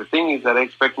Seren, but the thing is that I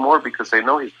expect more because I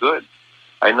know he's good.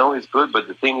 But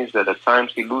the thing is that at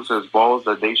times he loses balls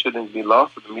that they shouldn't be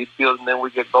lost to the midfield, and then we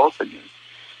get goals again.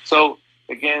 So,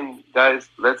 again, guys,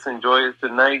 let's enjoy it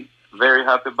tonight. Very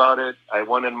happy about it. I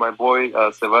wanted my boy,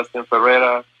 Sebastian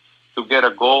Ferreira, to get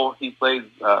a goal. He played,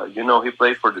 he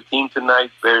played for the team tonight.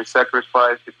 Very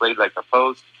sacrificed. He played like a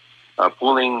post,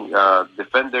 pulling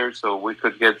defenders so we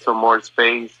could get some more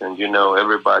space. And,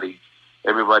 everybody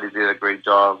did a great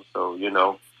job. So,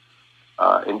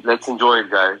 and let's enjoy it,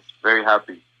 guys. Very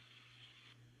happy.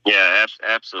 Yeah,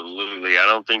 absolutely. I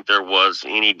don't think there was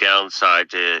any downside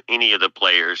to any of the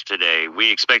players today.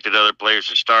 We expected other players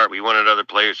to start. We wanted other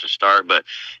players to start, but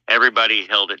everybody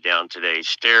held it down today.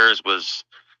 Stairs was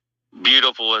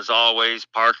beautiful as always.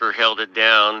 Parker held it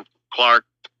down. Clark,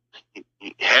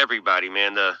 everybody,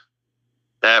 man.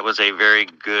 That was a very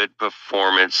good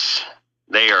performance.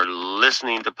 They are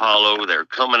listening to Paulo. They're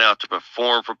coming out to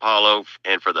perform for Paulo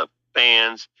and for the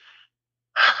fans.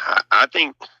 I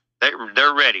think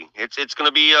they're ready. It's going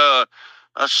to be a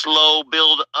slow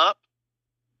build up,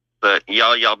 but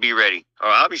y'all be ready.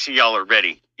 Obviously, y'all are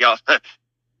ready. Y'all,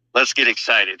 let's get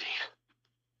excited.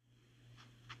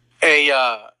 Hey,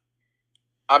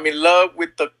 I'm in love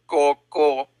with the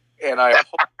Coco, and I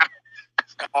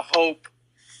hope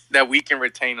that we can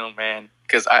retain him, man.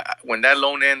 Because when that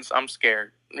loan ends, I'm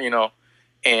scared.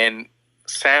 And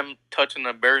Sam touched on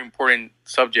a very important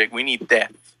subject. We need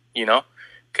depth.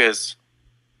 Because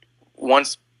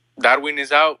once Darwin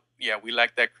is out, yeah, we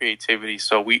lack that creativity.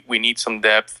 So we need some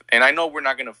depth. And I know we're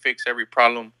not going to fix every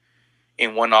problem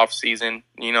in one off season,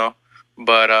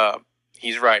 but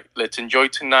he's right. Let's enjoy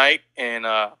tonight, and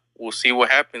we'll see what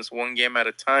happens one game at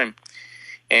a time.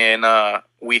 And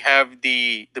we have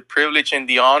the privilege and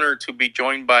the honor to be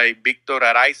joined by Victor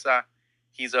Araiza.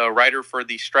 He's a writer for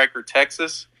the Striker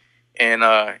Texas, and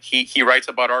he writes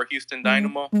about our Houston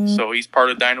Dynamo. So he's part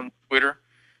of Dynamo Twitter.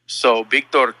 So,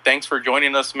 Victor, thanks for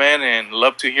joining us, man, and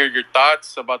love to hear your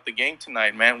thoughts about the game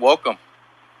tonight, man. Welcome.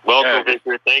 Welcome,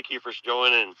 Victor. Thank you for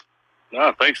joining.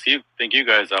 No, thanks to you. Thank you,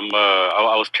 guys. I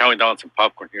was chowing down some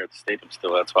popcorn here at the stadium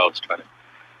still. That's why I was trying to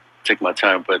take my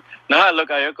time. But,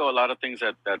 look, I echo a lot of things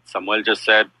that Samuel just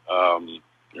said.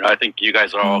 I think you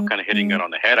guys are all kind of hitting it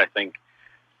on the head. I think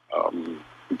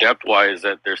depth-wise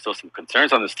that there's still some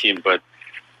concerns on this team, but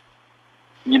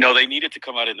they needed to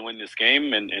come out and win this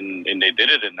game, and they did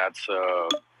it, and that's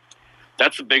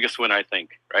the biggest win, I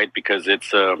think, right? Because it's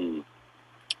the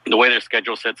way their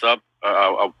schedule sets up.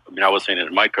 I was saying it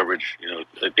in my coverage.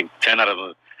 I think 10 out of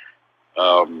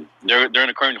the they're in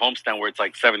a current homestand where it's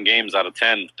like 7 games out of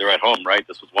 10 they're at home, right?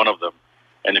 This was one of them,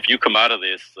 and if you come out of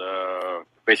this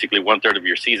basically 1/3 of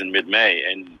your season mid-May,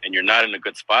 and you're not in a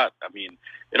good spot, it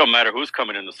don't matter who's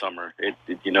coming in the summer.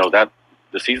 That.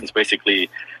 The season's basically,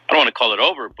 I don't want to call it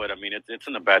over, but it's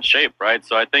in a bad shape, right?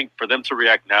 So I think for them to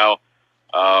react now,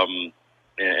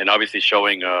 and obviously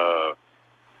showing,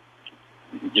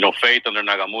 faith under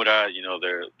Nagamura,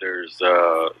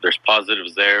 there's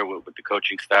positives there with the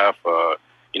coaching staff.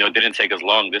 It didn't take as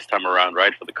long this time around,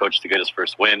 right, for the coach to get his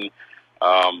first win.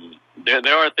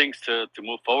 There are things to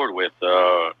move forward with,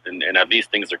 and at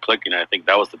least things are clicking. I think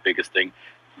that was the biggest thing.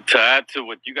 To add to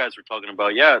what you guys were talking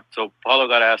about, so Paulo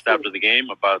got asked after the game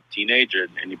about teenage,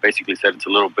 and he basically said it's a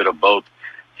little bit of both,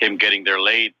 him getting there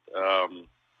late.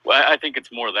 I think it's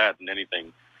more that than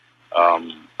anything.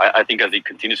 I think as he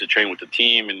continues to train with the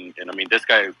team, and this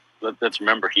guy, let's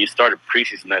remember, he started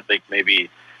preseason, I think, maybe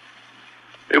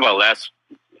about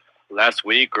last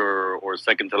week or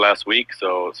second to last week.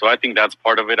 So I think that's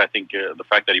part of it. I think the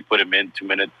fact that he put him in 2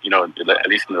 minutes, at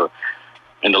least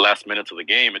in the last minutes of the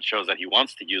game, it shows that he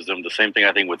wants to use them. The same thing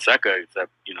I think with Seka,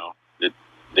 except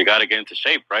they got to get into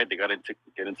shape, right? They got to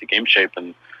get into game shape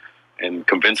and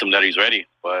convince him that he's ready.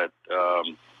 But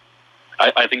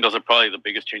I think those are probably the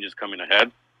biggest changes coming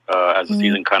ahead as the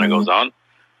season kind of goes on.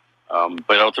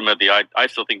 But ultimately, I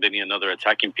still think they need another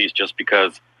attacking piece just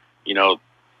because,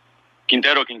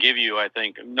 Quintero can give you, I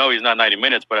think, no, he's not 90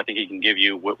 minutes, but I think he can give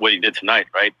you what he did tonight,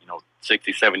 right?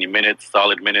 60, 70 minutes,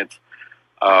 solid minutes.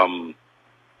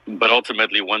 But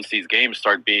ultimately, once these games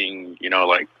start being,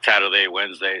 like Saturday,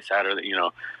 Wednesday, Saturday,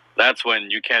 that's when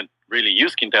you can't really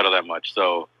use Quintero that much.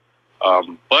 So,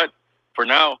 but for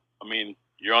now, I mean,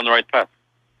 you're on the right path.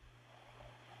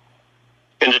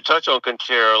 And to touch on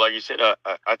Quintero, like you said,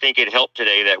 I think it helped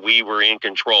today that we were in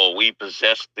control. We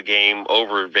possessed the game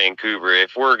over Vancouver.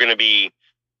 If we're going to be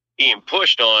being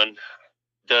pushed on,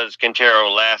 does Quintero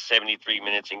last 73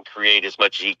 minutes and create as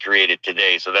much as he created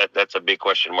today? So that's a big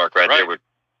question mark right there.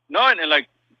 No, and like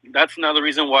that's another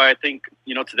reason why I think,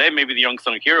 today maybe the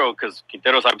unsung hero, because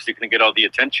Quintero's obviously going to get all the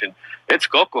attention. It's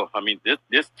Coco. I mean, this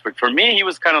for me, he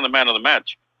was kind of the man of the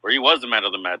match, or he was the man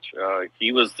of the match.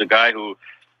 He was the guy who,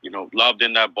 lobbed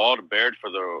in that ball to Baird for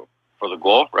the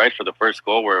goal, right? For the first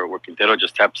goal where Quintero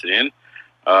just taps it in.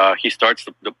 He starts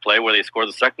the play where they score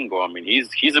the second goal. I mean,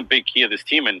 he's a big key of this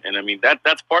team. And I mean,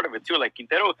 that's part of it too. Like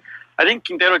Quintero, I think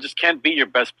Quintero just can't be your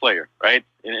best player, right?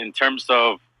 In terms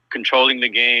of controlling the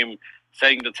game,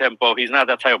 setting the tempo, he's not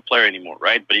that type of player anymore,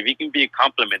 right? But if he can be a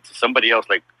complement to somebody else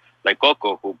like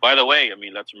Coco, who, by the way, I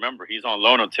mean, let's remember, he's on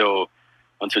loan until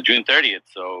June 30th.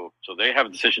 So they have a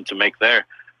decision to make there.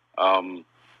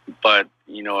 But,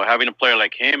 having a player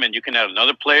like him, and you can add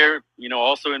another player,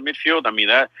 also in midfield, I mean,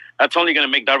 that's only going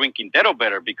to make Darwin Quintero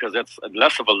better because that's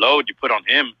less of a load you put on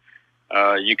him.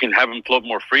 You can have him float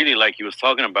more freely like he was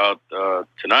talking about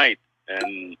tonight.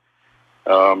 And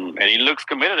he looks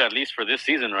committed, at least for this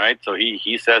season, right? So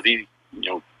he says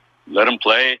let him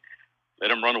play,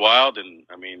 let him run wild. And,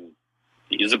 I mean,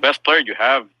 he's the best player you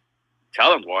have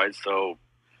talent-wise. So,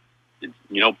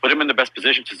 put him in the best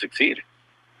position to succeed.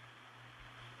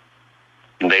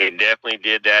 They definitely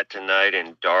did that tonight,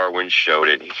 and Darwin showed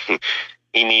it.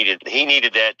 He needed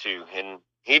that too, and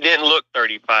he didn't look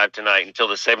 35 tonight until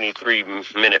the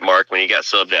 73-minute mark when he got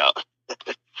subbed out.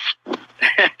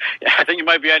 Yeah, I think you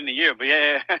might be adding a year, but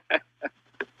yeah.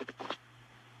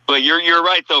 But you're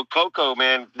right though, Coco,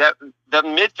 man. That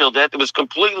midfield that was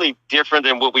completely different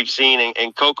than what we've seen,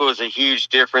 and Coco is a huge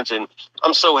difference. And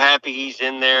I'm so happy he's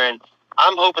in there, and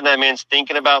I'm hoping that man's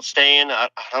thinking about staying. I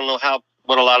don't know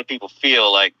what a lot of people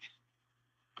feel like.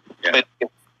 Yeah. But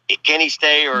can he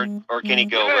stay or can he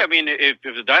go? Yeah, I mean, if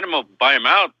the Dynamo buy him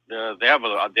out, they have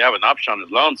an option on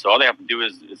his loan. So all they have to do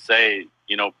is say,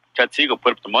 Ted Siegel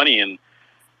put up the money and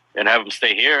have him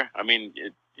stay here. I mean,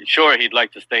 sure, he'd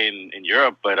like to stay in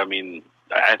Europe, but I mean,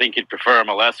 I think he'd prefer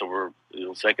MLS over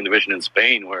second division in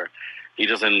Spain, where he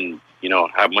doesn't,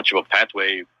 have much of a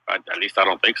pathway. At least I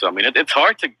don't think so. I mean, it's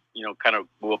hard to, kind of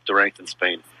move up the ranks in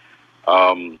Spain.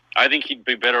 I think he'd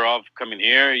be better off coming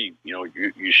here.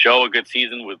 You show a good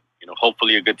season with,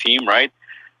 hopefully a good team, right?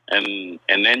 And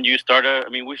then you start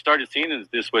we've started seeing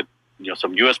this with,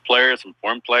 some U.S. players, some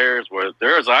foreign players, where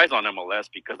there's eyes on MLS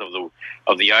because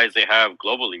of the eyes they have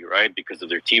globally, right? Because of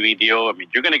their TV deal. I mean,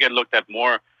 you're going to get looked at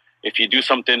more if you do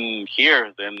something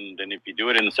here than if you do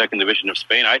it in the second division of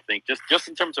Spain. I think just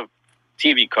in terms of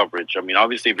TV coverage. I mean,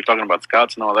 obviously, if you're talking about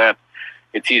scouts and all that,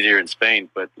 it's easier in Spain.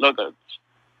 But look,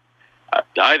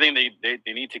 I think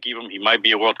they need to keep him. He might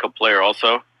be a World Cup player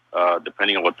also,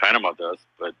 depending on what Panama does.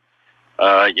 But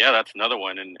yeah, that's another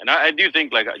one. And I do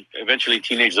think like eventually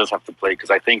teenage does have to play, because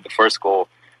I think the first goal,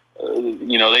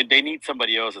 they need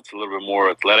somebody else that's a little bit more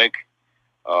athletic.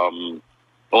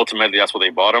 Ultimately, that's what they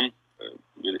bought him.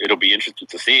 It'll be interesting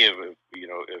to see if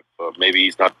maybe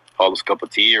he's not Paulo's cup of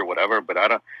tea or whatever. But I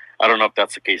don't know if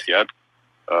that's the case yet.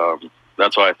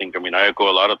 That's why I think. I mean, I echo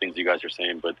a lot of things you guys are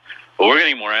saying, but we're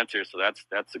getting more answers, so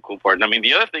that's the cool part. And I mean,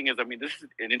 the other thing is, this is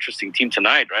an interesting team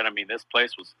tonight, right? I mean, this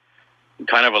place was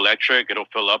kind of electric. It'll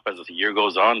fill up as the year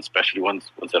goes on, especially once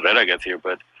Herrera gets here.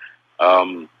 But I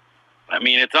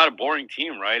mean, it's not a boring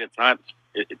team, right? It's not.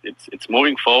 It's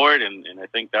moving forward, and I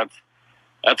think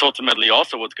that's ultimately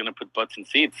also what's going to put butts in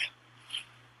seats.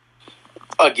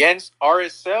 Against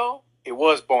RSL, it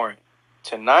was boring.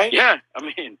 Tonight? Yeah, I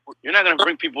mean, you're not going to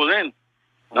bring people in.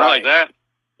 Not like that.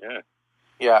 Yeah.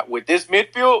 Yeah, with this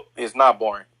midfield, it's not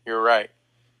boring. You're right.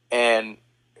 And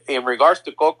in regards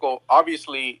to Coco,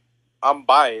 obviously, I'm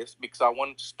biased because I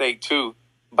want to stay too,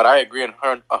 but I agree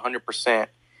 100%.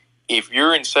 if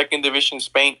you're in second division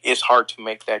Spain, it's hard to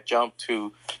make that jump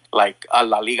to like a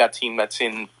La Liga team that's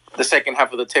in the second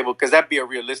half of the table, because that'd be a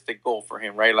realistic goal for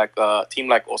him, right? Like a team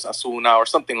like Osasuna or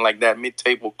something like that,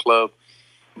 mid-table club.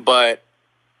 But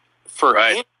for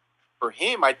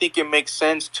him, I think it makes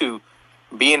sense to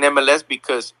be in MLS,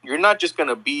 because you're not just going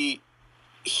to be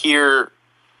here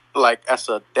like as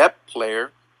a depth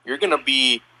player. You're going to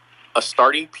be a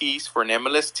starting piece for an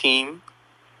MLS team.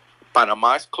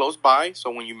 Panama is close by,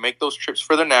 so when you make those trips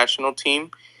for the national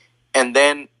team, and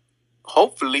then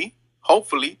hopefully,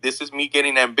 this is me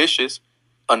getting ambitious,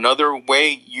 another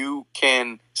way you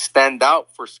can stand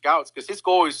out for scouts, because his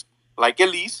goal is, like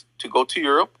Elise, to go to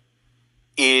Europe,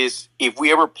 is if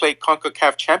we ever play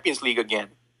CONCACAF Champions League again,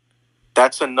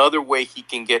 that's another way he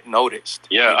can get noticed.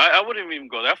 Yeah, I wouldn't even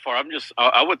go that far.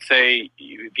 I would say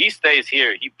if he stays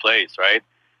here, he plays, right?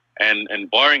 And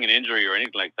barring an injury or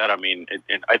anything like that, I mean,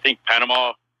 I think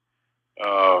Panama,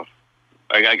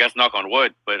 I guess knock on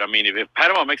wood, but I mean, if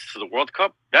Panama makes it to the World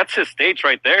Cup, that's his stage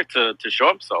right there to show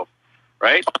himself,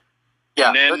 right?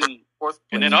 Yeah.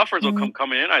 And then offers will come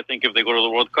coming in, I think, if they go to the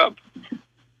World Cup.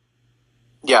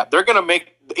 Yeah, they're going to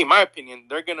make, in my opinion,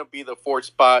 they're going to be the fourth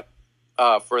spot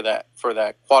for that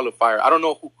qualifier. I don't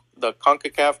know who the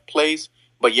CONCACAF plays,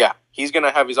 but yeah, he's going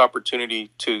to have his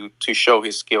opportunity to show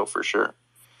his skill for sure.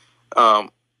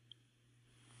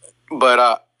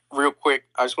 But real quick,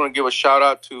 I just want to give a shout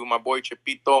out to my boy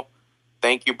Chepito.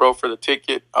 Thank you, bro, for the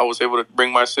ticket. I was able to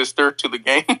bring my sister to the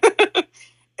game.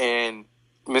 And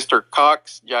Mr.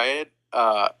 Cox, Jaed,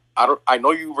 I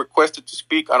know you requested to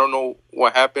speak. I don't know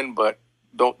what happened, but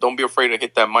don't be afraid to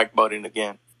hit that mic button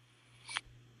again.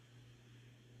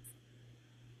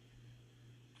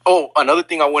 Oh, another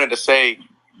thing I wanted to say,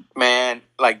 man,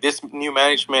 like this new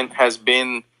management has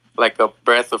been like a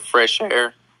breath of fresh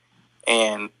air,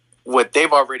 and what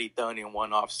they've already done in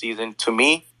one off season, to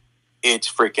me,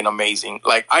 it's freaking amazing.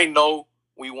 Like, I know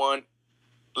we want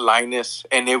Linus,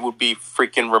 and it would be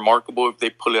freaking remarkable if they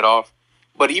pull it off.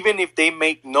 But even if they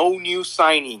make no new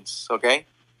signings, okay,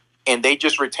 and they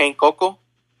just retain Coco,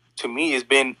 to me, it's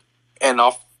been an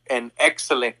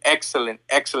excellent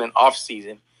off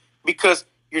season, because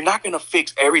you're not gonna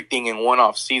fix everything in one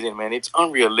off season, man. It's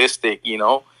unrealistic, you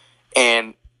know.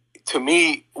 And to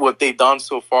me, what they've done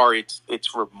so far, it's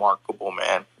remarkable,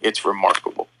 man. It's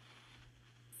remarkable.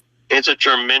 It's a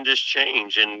tremendous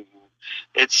change, and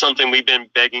it's something we've been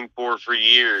begging for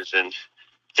years. And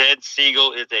Ted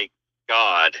Siegel is a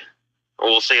god.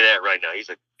 We'll say that right now. He's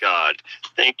a god.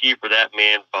 Thank you for that,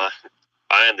 man,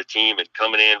 buying the team and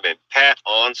coming in. And Pat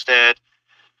Onstad,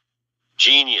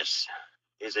 genius,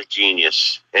 is a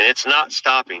genius. And it's not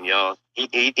stopping, y'all.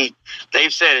 They've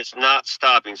said it's not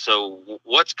stopping. So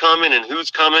what's coming and who's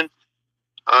coming?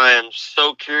 I am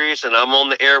so curious, and I'm on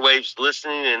the airwaves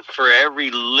listening, and for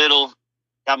every little,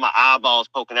 got my eyeballs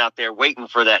poking out there waiting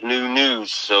for that new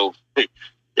news. So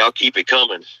y'all keep it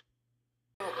coming.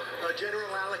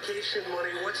 General allocation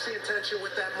money, what's the intention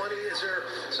with that money? Is there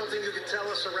something you can tell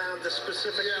us around the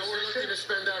specific Yeah, we're looking to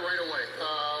spend that right away.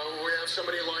 We have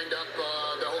somebody lined up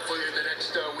that hopefully in the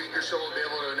next week or so we'll be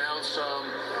able to announce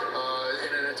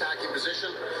in an attacking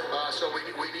position. So we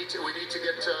need to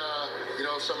get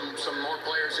some more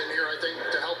players in here, I think,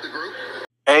 to help the group.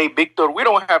 Hey, Victor, we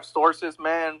don't have sources,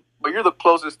 man, but you're the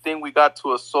closest thing we got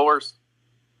to a source.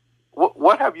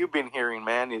 What have you been hearing,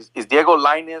 man? Is Diego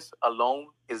Lainez alone?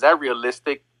 Is that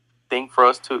realistic thing for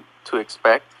us to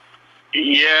expect?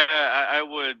 Yeah, I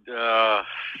would.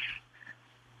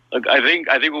 Look, I think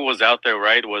what was out there,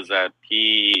 right, was that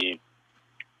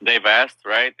they've asked,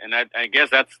 right, and I guess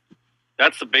that's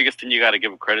the biggest thing you got to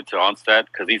give credit to Onstad,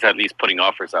 because he's at least putting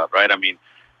offers out, right? I mean,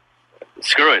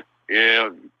 screw it.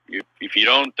 Yeah, if you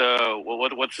don't,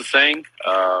 what's the saying?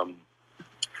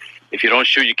 If you don't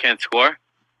shoot, you can't score.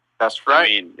 That's right. I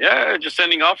mean, yeah, just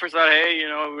sending offers out. Hey,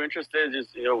 we're interested.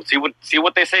 Just see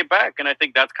what they say back. And I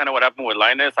think that's kind of what happened with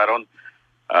Linus. I don't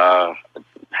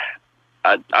want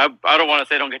to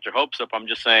say don't get your hopes up. I'm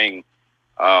just saying.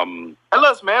 Tell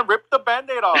us, man. Rip the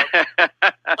Band-Aid off.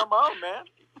 Come on, man.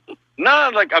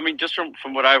 No, like, I mean, just from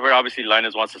what I've heard, obviously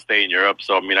Linus wants to stay in Europe.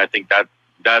 So I mean, I think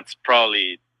that's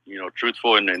probably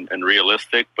truthful and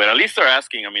realistic. But at least they're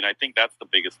asking. I mean, I think that's the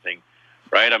biggest thing.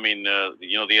 Right, I mean, the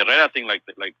Herrera thing, like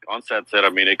Onstad said, I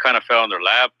mean, it kind of fell in their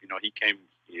lap. He came,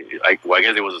 I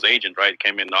guess it was his agent, right?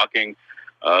 Came in knocking,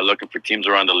 looking for teams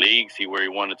around the league, see where he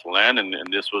wanted to land, and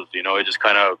this was, it just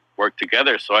kind of worked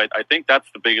together. So I think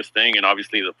that's the biggest thing, and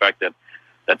obviously the fact that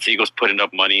Siegel's putting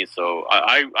up money. So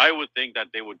I would think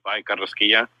that they would buy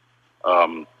Carrasquilla,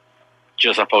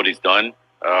 just off what he's done.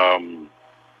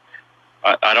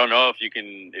 I don't know if you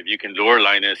can lure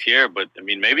Linus here, but I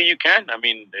mean maybe you can. I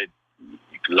mean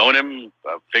you can loan him,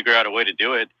 figure out a way to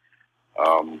do it.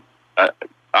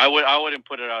 I wouldn't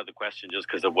put it out of the question just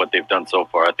because of what they've done so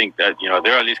far. I think that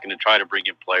they're at least going to try to bring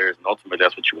in players, and ultimately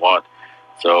that's what you want.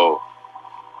 So,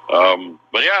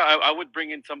 but yeah, I would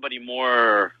bring in somebody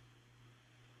more.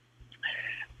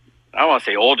 I don't want to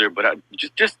say older, but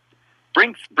just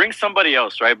bring somebody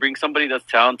else, right? Bring somebody that's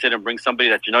talented, and bring somebody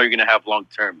that you're going to have long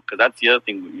term. Because that's the other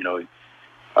thing,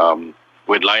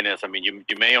 with Linus. I mean,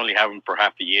 you may only have him for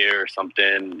half a year or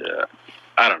something.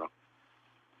 I don't know.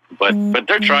 But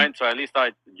they're trying, so at least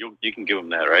you can give them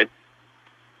that, right?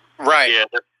 Right. Yeah,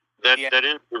 that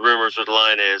is the rumors with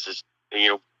Linus is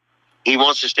he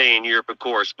wants to stay in Europe, of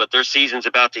course, but their season's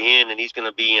about to end, and he's going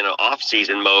to be in an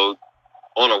off-season mode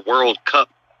on a World Cup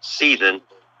season.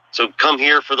 So come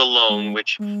here for the loan,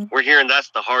 which we're hearing that's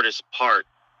the hardest part,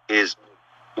 is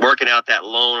working out that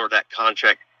loan or that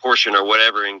contract portion or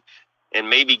whatever, and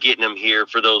maybe getting him here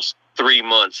for those 3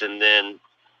 months, and then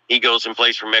he goes and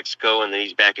plays for Mexico, and then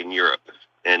he's back in Europe.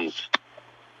 And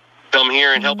come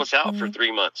here and help us out for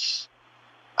 3 months.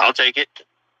 I'll take it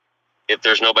if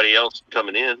there's nobody else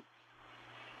coming in.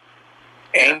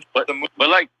 But I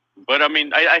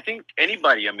mean, I think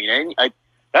anybody. I mean,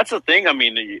 that's the thing. I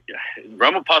mean,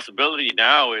 realm of possibility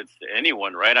now. It's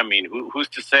anyone, right? I mean, who's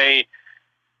to say?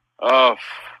 I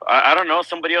don't know,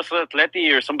 somebody else at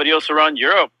Atleti or somebody else around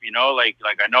Europe. Like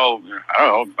I know. I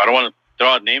don't know. I don't want to throw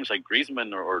out names like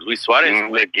Griezmann or Luis Suarez.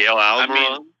 Miguel Almiron. I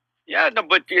mean, yeah, no,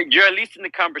 but you're at least in the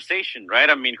conversation, right?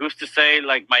 I mean, who's to say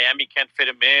like Miami can't fit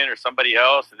him in or somebody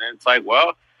else? And then it's like,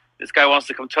 well, this guy wants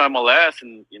to come to MLS,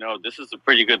 and this is a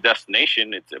pretty good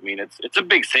destination. It's a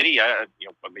big city. I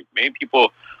mean, maybe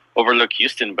people overlook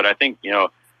Houston, but I think they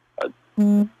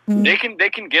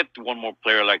can get one more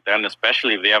player like that, and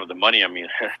especially if they have the money. I mean,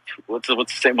 what's the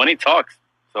say? Money talks.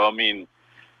 So I mean,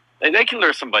 they can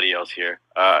lure somebody else here.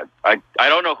 I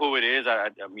don't know who it is. I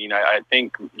mean, I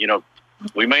think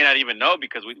we may not even know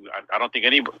because I don't think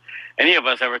any of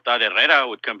us ever thought Herrera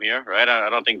would come here, right?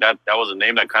 I don't think that was a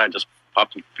name that kind of just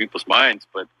popped in people's minds,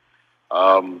 but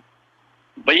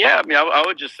yeah, I mean, I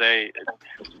would just say,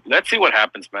 let's see what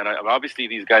happens, man. Obviously,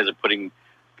 these guys are putting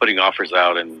offers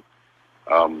out, and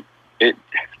I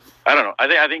don't know.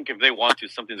 I think if they want to,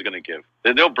 something's going to give.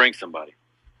 They'll bring somebody.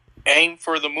 Aim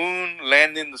for the moon,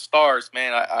 land in the stars,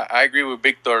 man. I agree with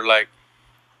Victor. Like,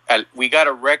 we got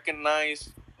to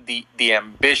recognize the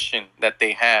ambition that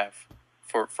they have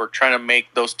for trying to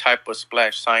make those type of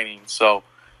splash signings. So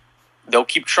they'll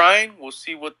keep trying. We'll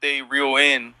see what they reel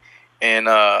in. And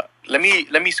let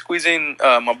me squeeze in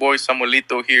my boy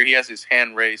Samuelito here. He has his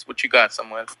hand raised. What you got,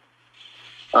 Samuel?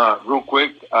 Real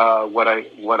quick, what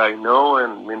I know,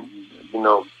 and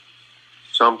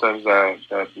sometimes that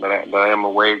I am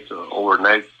away to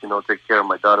overnight, take care of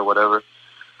my daughter, whatever.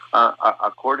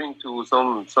 According to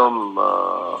some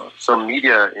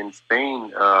media in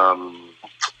Spain,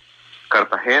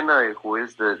 Cartagena, who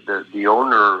is the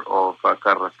owner of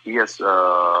Carrasquilla's,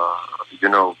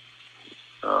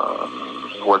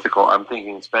 what's it called? I'm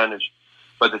thinking in Spanish.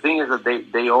 But the thing is that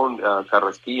they own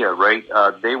Carrasquilla, right?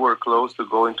 They were close to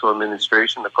going to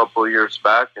administration a couple of years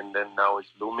back, and then now it's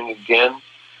booming again.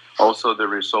 Also, the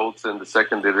results in the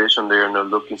second division, they are not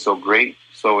looking so great.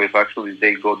 So if actually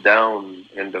they go down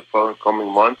in the coming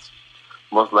months,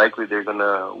 most likely they're going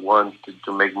to want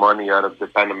to make money out of the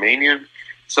Panamanian.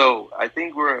 So I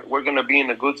think we're going to be in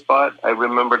a good spot. I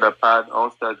remember that Pat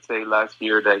Onstad say last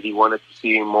year that he wanted to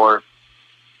see more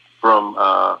from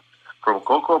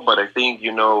Coco, but I think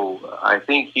he's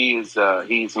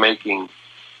making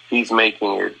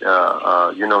it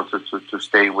to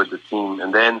stay with the team.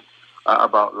 And then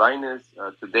about Linus,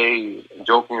 today,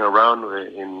 joking around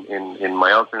in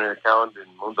my alternate account in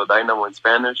Mundo Dynamo in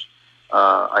Spanish,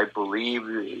 I believe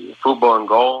Football and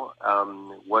Goal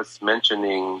was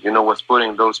mentioning, was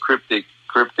putting those cryptic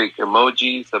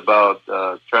emojis about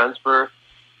transfer,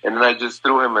 and then I just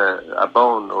threw him a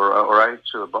bone, or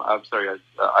actually, I'm sorry,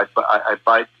 I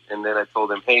bite, and then I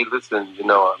told him, hey, listen,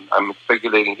 I'm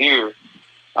speculating here.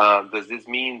 Does this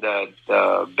mean that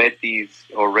Betis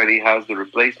already has the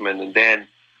replacement? And then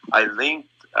I linked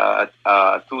to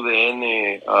the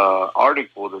N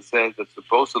article that says that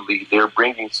supposedly they're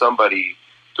bringing somebody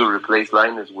to replace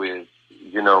Linus with,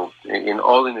 in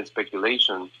the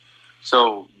speculation.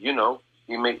 So,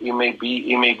 it may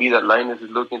be that Linus is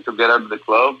looking to get out of the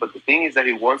club, but the thing is that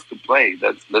he wants to play.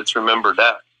 Let's remember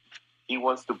that. He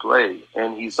wants to play,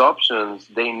 and his options,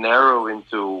 they narrow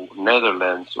into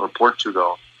Netherlands or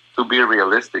Portugal, to be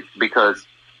realistic, because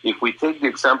if we take the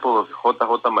example of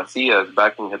JJ Macias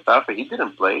back in Getafe, he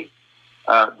didn't play.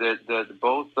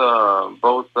 both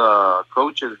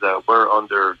coaches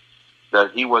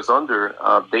that he was under,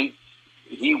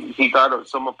 he got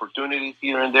some opportunities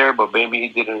here and there, but maybe he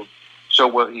didn't show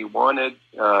what he wanted,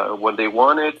 what they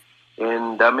wanted,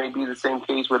 and that may be the same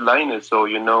case with Linus. So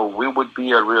we would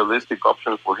be a realistic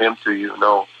option for him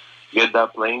to get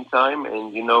that playing time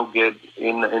and get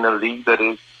in a league that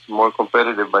is more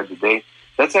competitive by the day.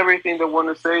 That's everything that I want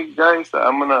to say, guys.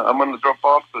 I'm gonna drop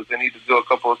off because I need to do a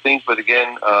couple of things. But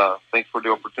again, thanks for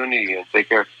the opportunity and take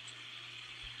care.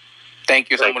 Thank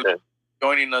you so much for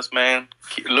joining us, man.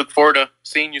 Look forward to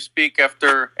seeing you speak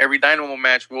after every Dynamo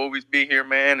match. We'll always be here,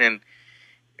 man. And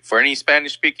for any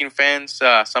Spanish-speaking fans,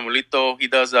 Samuelito, he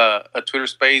does a Twitter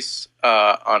space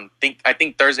on I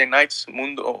think Thursday nights,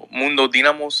 Mundo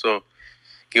Dynamo. So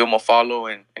give him a follow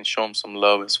and show him some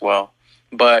love as well.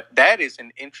 But that is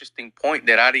an interesting point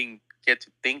that I didn't get to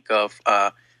think of.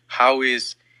 How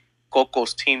is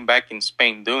Coco's team back in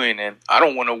Spain doing? And I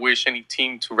don't want to wish any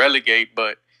team to relegate,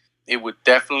 but it would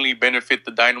definitely benefit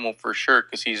the Dynamo for sure,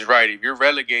 because he's right. If you're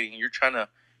relegating, you're trying to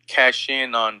cash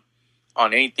in on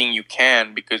anything you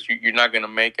can, because you're not going to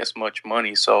make as much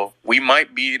money. So we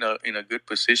might be in a good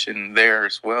position there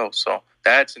as well. So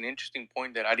that's an interesting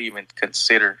point that I didn't even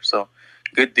consider. So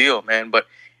good deal, man. But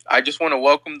I just want to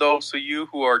welcome those of you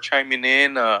who are chiming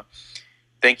in.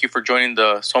 Thank you for joining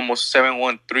the Somos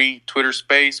 713 Twitter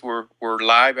space. We're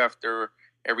live after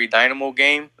every Dynamo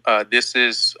game. This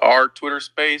is our Twitter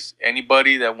space.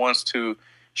 Anybody that wants to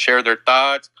share their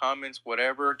thoughts, comments,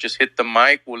 whatever, just hit the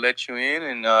mic. We'll let you in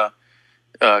and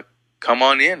come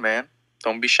on in, man.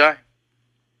 Don't be shy.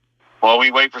 While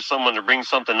we wait for someone to bring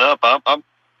something up,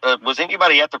 was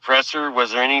anybody at the presser?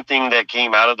 Was there anything that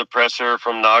came out of the presser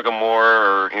from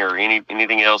Nagamore or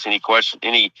anything else? Any question?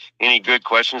 Any good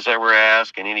questions that were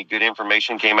asked, and any good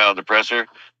information came out of the presser?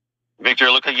 Victor,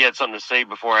 it looked like you had something to say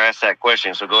before I asked that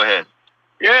question, so go ahead.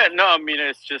 Yeah, no, I mean,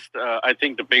 it's just I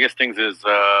think the biggest things is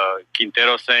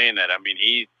Quintero saying that. I mean,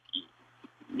 he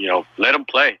let him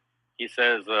play. He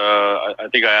says, I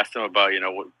think I asked him about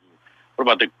what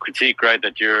about the critique, right?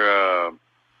 That you're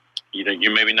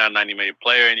you're maybe not an 90-minute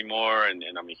player anymore, and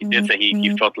I mean, he did say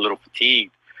he felt a little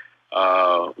fatigued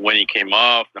when he came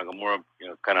off. Nagamura,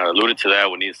 kind of alluded to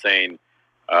that when he's saying,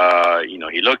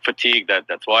 he looked fatigued.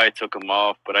 That's why I took him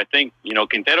off. But I think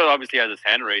Quintero obviously has his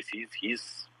hand raised. He's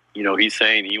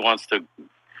saying he wants to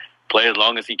play as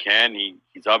long as he can.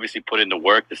 He's obviously put in the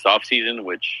work this offseason,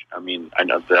 which I mean, I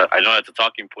know that's a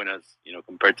talking point as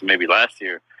compared to maybe last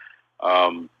year.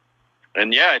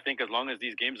 And yeah, I think as long as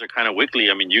these games are kind of weekly,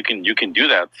 I mean, you can do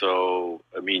that. So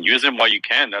I mean, use him while you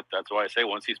can. That's why I say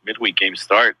once these midweek games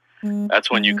start, that's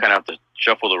when you kind of have to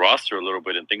shuffle the roster a little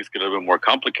bit, and things get a little bit more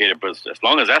complicated. But as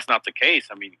long as that's not the case,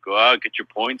 I mean, go out, get your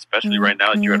points, especially right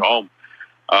now that you're at home.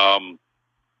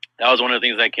 That was one of the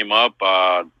things that came up.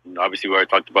 Obviously, we already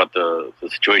talked about the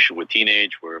situation with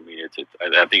Teenage, where I mean,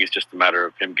 I think it's just a matter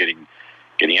of him getting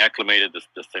acclimated.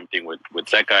 The same thing with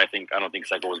Zeca. I don't think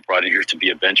Zeca was brought in here to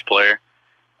be a bench player.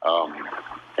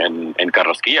 And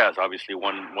Carrasquilla is obviously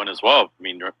one as well. I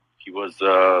mean, he was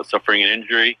suffering an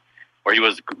injury, or he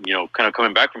was kind of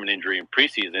coming back from an injury in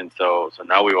preseason. So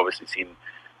now we've obviously seen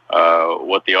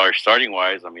what they are starting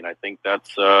wise. I mean, I think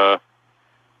that's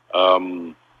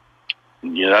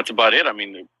that's about it. I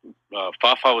mean,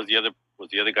 Fafa was the other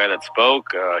guy that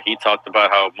spoke. He talked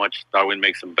about how much Darwin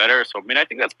makes him better. So I mean, I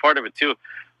think that's part of it too.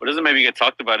 What doesn't maybe get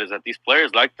talked about is that these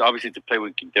players like obviously to play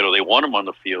with Quintero. They want him on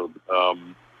the field.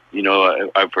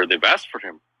 I've heard they've asked for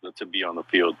him to be on the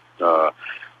field.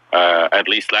 At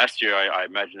least last year, I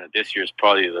imagine that this year is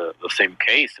probably the same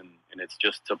case, and it's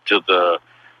just up to the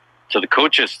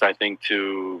coaches, I think,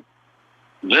 to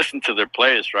listen to their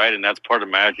players, right? And that's part of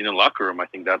managing the locker room. I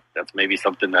think that's maybe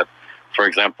something that, for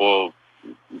example,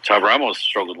 Tab Ramos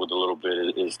struggled with a little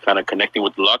bit, is kind of connecting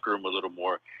with the locker room a little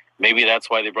more. Maybe that's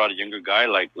why they brought a younger guy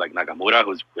like Nagamura,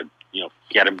 who's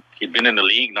he'd been in the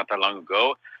league not that long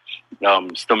ago.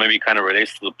 Still maybe kind of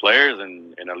relates to the players,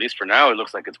 and at least for now, it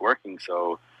looks like it's working.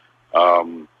 So,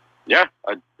 we'll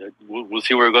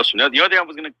see where it goes from there. The other thing I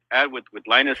was going to add with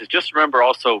Linus is just remember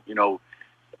also,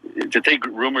 to take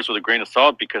rumors with a grain of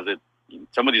salt, because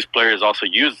some of these players also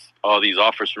use all these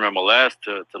offers from MLS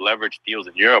to leverage deals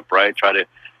in Europe, right? Try to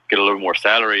get a little more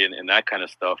salary and that kind of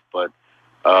stuff. But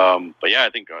yeah, I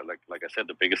think like I said,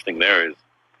 the biggest thing there is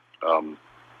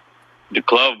the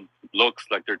club looks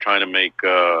like they're trying to make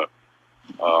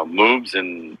moves,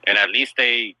 and at least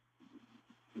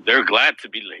they're glad to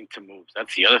be linked to moves.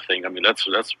 That's the other thing. I mean, that's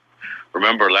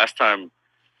remember last time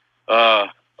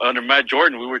under Matt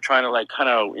Jordan, we were trying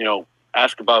to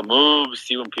ask about moves,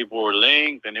 see when people were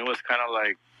linked, and it was kind of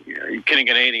like, you couldn't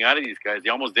get anything out of these guys. They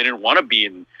almost didn't want to be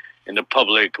in the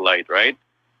public light, right?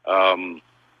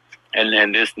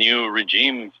 And this new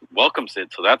regime welcomes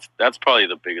it, so that's probably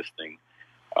the biggest thing.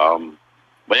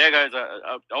 But yeah, guys,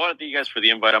 I want to thank you guys for the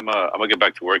invite. I'm gonna get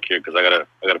back to work here because I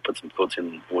gotta put some quotes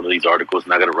in one of these articles,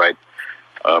 and I gotta write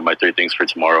my 3 things for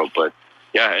tomorrow. But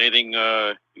yeah, anything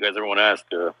you guys ever want to ask,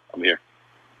 I'm here.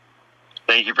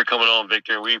 Thank you for coming on,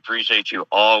 Victor. We appreciate you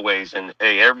always. And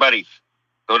hey, everybody,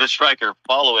 go to Stryker,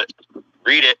 follow it,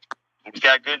 read it. He's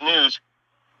got good news.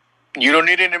 You don't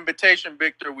need an invitation,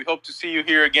 Victor. We hope to see you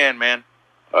here again, man.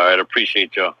 All right,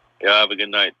 appreciate y'all. Yeah, have a good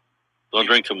night. Don't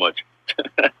drink too much.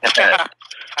 All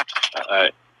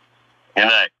right. Good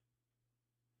night.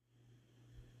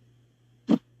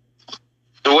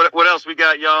 So what else we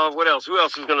got, y'all? What else? Who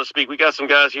else is going to speak? We got some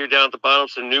guys here down at the bottom,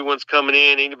 some new ones coming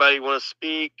in. Anybody want to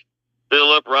speak?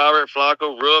 Philip, Robert,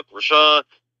 Flacco, Rook, Rashawn.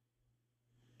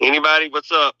 Anybody?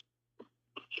 What's up?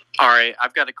 All right,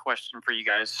 I've got a question for you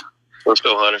guys. Let's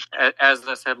go, Hunter. As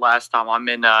I said last time, I'm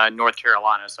in North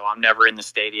Carolina, so I'm never in the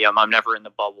stadium. I'm never in the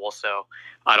bubble, so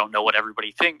I don't know what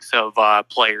everybody thinks of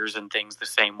players and things the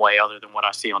same way other than what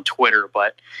I see on Twitter.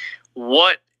 But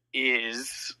what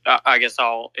is, I guess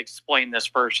I'll explain this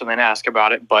first and then ask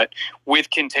about it, but with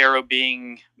Quintero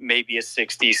being maybe a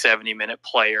 60, 70-minute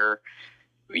player,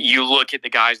 you look at the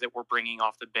guys that we're bringing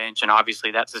off the bench, and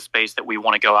obviously that's a space that we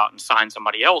want to go out and sign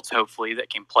somebody else, hopefully, that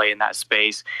can play in that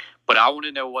space. But I want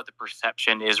to know what the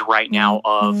perception is right now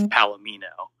of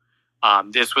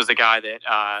Palomino. This was a guy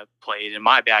that played in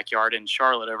my backyard in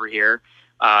Charlotte over here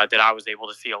that I was able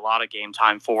to see a lot of game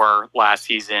time for last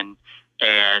season.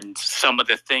 And some of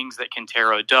the things that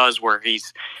Quintero does where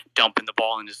he's dumping the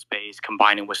ball into space,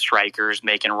 combining with strikers,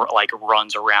 making like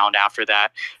runs around after that.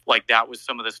 Like that was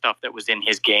some of the stuff that was in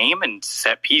his game and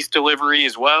set piece delivery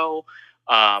as well.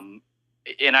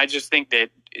 And I just think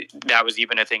that was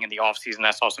even a thing in the offseason.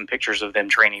 I saw some pictures of them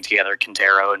training together,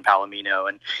 Quintero and Palomino.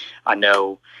 And I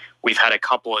know we've had a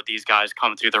couple of these guys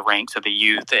come through the ranks of the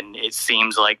youth, and it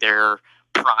seems like they're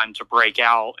primed to break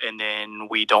out, and then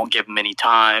we don't give him any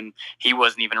time. He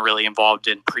wasn't even really involved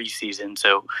in preseason,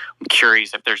 so I'm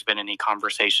curious if there's been any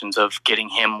conversations of getting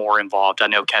him more involved. I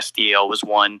know Castillo was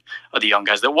one of the young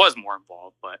guys that was more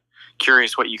involved, but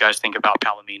curious what you guys think about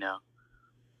Palomino.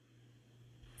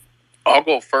 I'll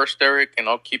go first, Eric, and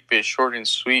I'll keep it short and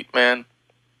sweet, man.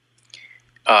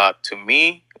 To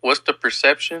me, what's the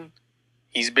perception?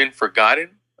 He's been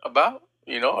forgotten about,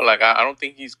 like I don't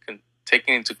think he's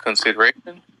taken into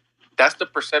consideration. That's the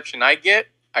perception I get.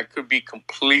 I could be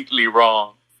completely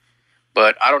wrong,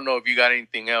 but I don't know if you got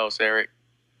anything else, Eric.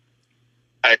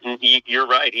 You're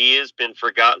right. He has been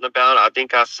forgotten about. I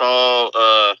think I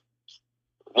saw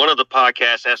one of the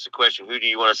podcasts asked the question, who do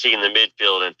you want to see in the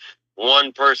midfield? And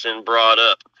one person brought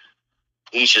up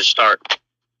he should start.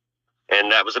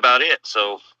 And that was about it.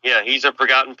 So, yeah, he's a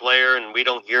forgotten player, and we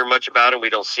don't hear much about him. We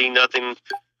don't see nothing.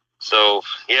 So,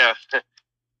 yeah.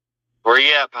 Where are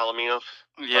you at, Palomino?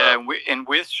 Yeah, and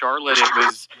with Charlotte, it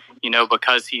was,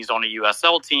 because he's on a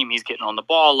USL team, he's getting on the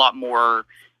ball a lot more.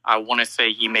 I want to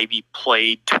say he maybe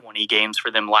played 20 games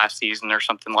for them last season or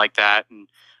something like that. And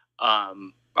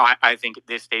I think at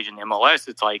this stage in MLS,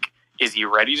 it's like, is he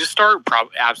ready to start?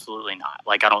 Probably, absolutely not.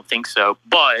 Like, I don't think so.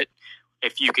 But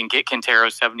if you can get Quintero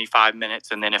 75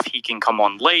 minutes, and then if he can come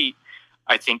on late,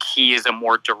 I think he is a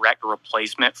more direct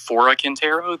replacement for a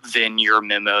Quintero than your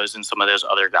Memos and some of those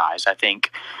other guys. I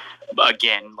think,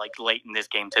 again, like late in this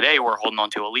game today, we're holding on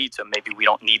to a lead, so maybe we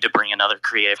don't need to bring another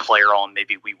creative player on.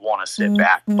 Maybe we want to sit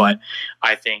back. But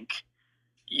I think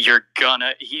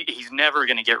he's never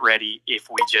going to get ready if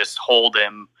we just hold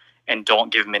him and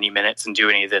don't give him any minutes and do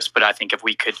any of this. But I think if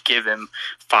we could give him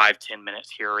 5-10 minutes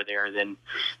here or there, then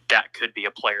that could be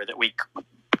a player that we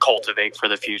cultivate for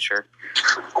the future.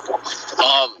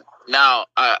 Now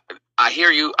I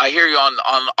hear you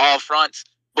on all fronts,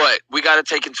 but we got to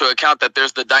take into account that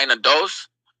there's the Dynamo,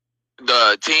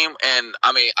 the team, and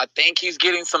I mean I think he's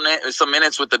getting some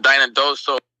minutes with the Dynamo.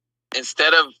 So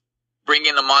instead of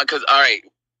bringing him on, because all right,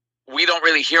 we don't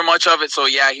really hear much of it, so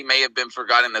yeah, he may have been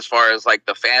forgotten as far as like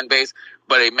the fan base,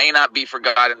 but it may not be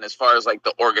forgotten as far as like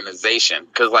the organization,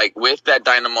 because like with that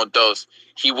Dynamo dose,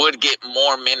 he would get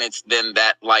more minutes than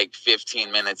that like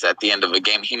 15 minutes at the end of a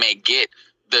game. He may get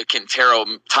the Quintero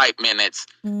type minutes,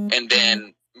 and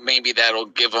then maybe that'll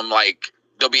give him like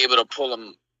they'll be able to pull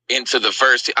him into the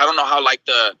first. I don't know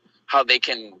how they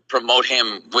can promote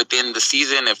him within the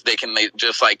season, if they can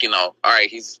just like all right,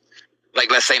 he's like,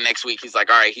 let's say next week he's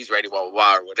like, all right, he's ready, blah, blah,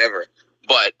 blah, or whatever.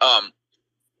 But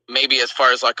maybe as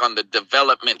far as like on the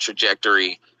development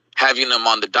trajectory, having them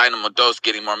on the Dynamo Dos,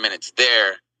 getting more minutes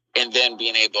there, and then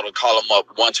being able to call them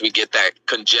up once we get that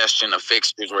congestion of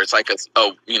fixtures where it's like a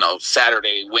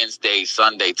Saturday, Wednesday,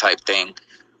 Sunday type thing.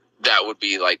 That would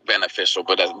be like beneficial.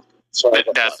 But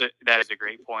that is a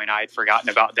great point. I had forgotten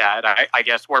about that. I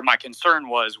guess where my concern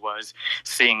was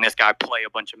seeing this guy play a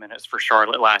bunch of minutes for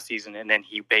Charlotte last season, and then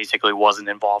he basically wasn't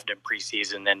involved in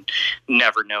preseason, and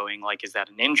never knowing, like, is that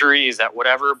an injury? Is that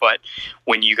whatever? But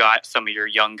when you got some of your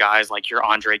young guys like your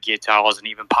Andre Guitals and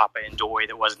even Papa Ndoye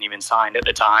that wasn't even signed at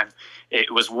the time,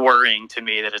 it was worrying to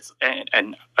me that it's,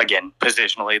 and again,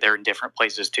 positionally, they're in different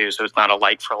places too, so it's not a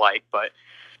like for like, but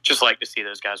just like to see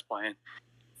those guys playing.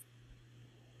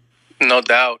 No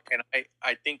doubt. And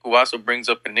I think Uwaso brings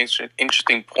up an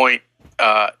interesting point.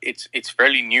 It's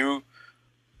fairly new.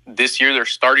 This year they're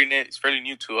starting it. It's fairly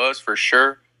new to us for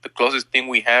sure. The closest thing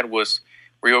we had was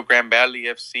Rio Grande Valley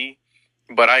FC.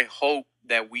 But I hope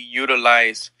that we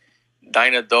utilize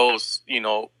Dynados,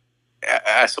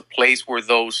 as a place where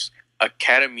those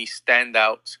academy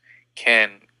standouts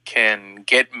can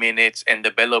get minutes and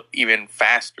develop even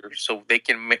faster, so they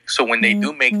can so when they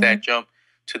do make that jump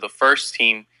to the first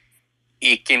team,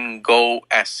 it can go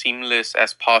as seamless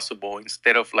as possible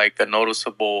instead of like a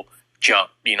noticeable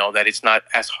jump, that it's not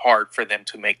as hard for them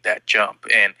to make that jump.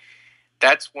 And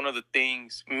that's one of the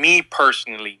things, me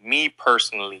personally,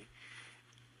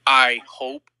 I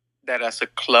hope that as a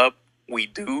club we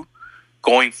do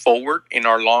going forward in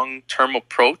our long-term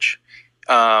approach.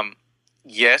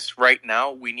 Yes, right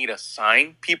now we need to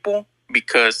sign people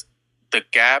because the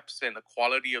gaps and the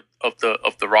quality of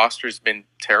the roster has been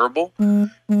terrible.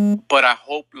 But I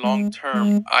hope long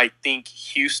term, I think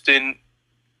Houston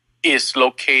is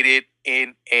located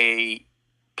in a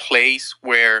place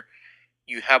where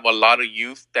you have a lot of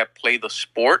youth that play the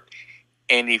sport.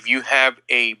 And if you have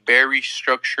a very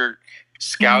structured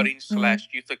scouting /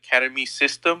 youth academy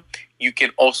system, you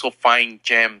can also find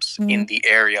gems in the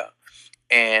area.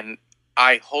 And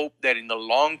I hope that in the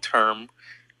long term,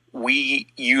 we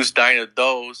use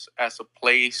Dynados as a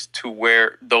place to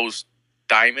where those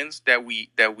diamonds that we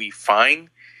find,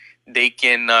 they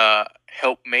can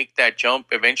help make that jump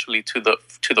eventually to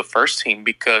the first team,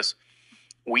 because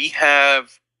we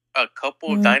have a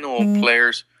couple of Dynamo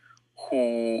players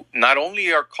who not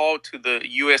only are called to the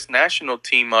U.S. national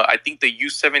team. I think the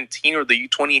U17 or the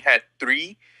U20 had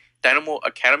 3 Dynamo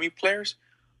Academy players.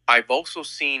 I've also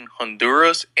seen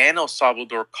Honduras and El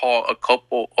Salvador call a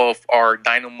couple of our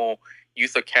Dynamo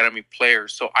Youth Academy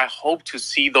players. So I hope to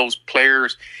see those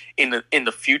players in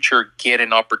the future get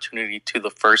an opportunity to the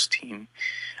first team.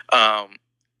 I'll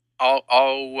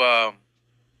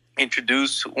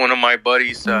introduce one of my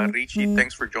buddies, Richie.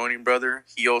 Thanks for joining, brother.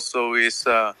 He also is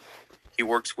he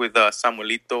works with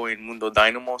Samuelito in Mundo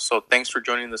Dynamo. So thanks for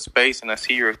joining the space. And I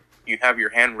see you have your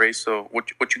hand raised. So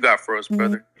what you got for us,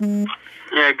 brother?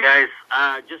 Yeah, guys.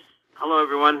 Just hello,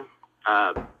 everyone.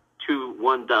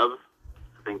 2-1 dub.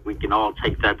 I think we can all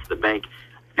take that to the bank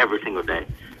every single day.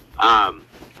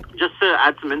 Just to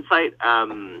add some insight,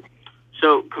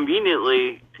 so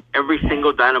conveniently, every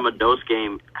single Dynamo Dos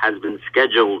game has been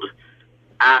scheduled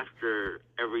after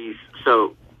every.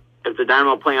 So if the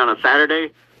Dynamo play on a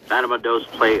Saturday, Dynamo Dos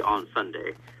play on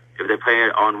Sunday. If they play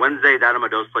on Wednesday, Dynamo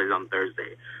Dos plays on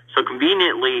Thursday. So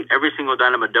conveniently, every single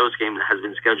Dynamo Dos game has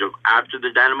been scheduled after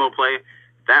the Dynamo play.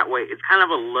 That way, it's kind of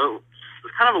a loan.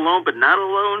 It's kind of a loan, but not a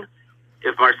loan.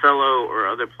 If Marcelo or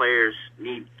other players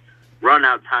need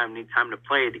run-out time, need time to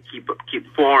play to keep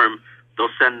form, they'll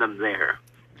send them there.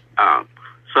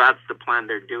 So that's the plan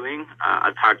they're doing.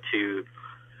 I talked to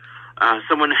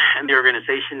someone in the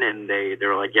organization, and they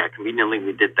were like, yeah, conveniently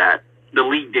we did that. The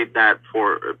league did that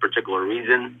for a particular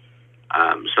reason.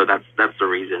 So that's the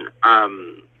reason.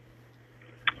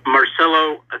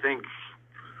 Marcelo, I think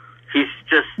he's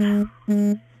just,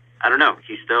 I don't know,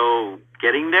 he's still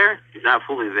getting there. He's not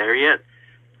fully there yet.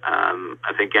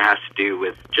 I think it has to do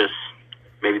with just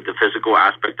maybe the physical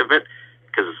aspect of it,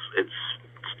 because it's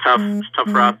tough. It's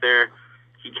tougher out there.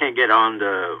 He can't get on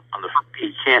the.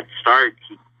 He can't start.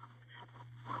 And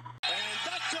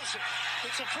that does it.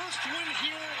 It's a first win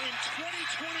here in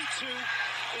 2022.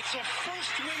 It's a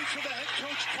first win for the head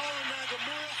coach, Paulo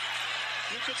Nagamura.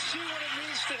 You could see what it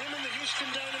means to him in the Houston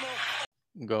Dynamo.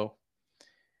 Go.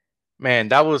 Man,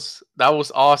 that was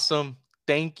awesome.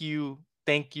 Thank you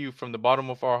from the bottom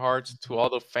of our hearts to all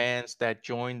the fans that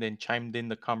joined and chimed in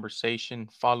the conversation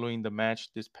following the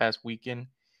match this past weekend.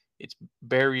 It's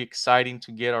very exciting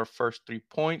to get our first 3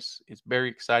 points. It's very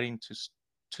exciting to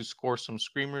score some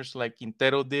screamers like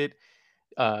Quintero did,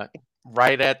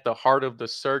 right at the heart of the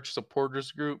Surge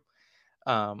supporters group.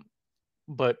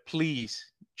 But please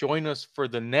join us for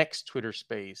the next Twitter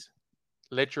space.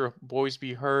 Let your voice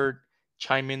be heard.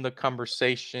 Chime in the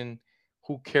conversation.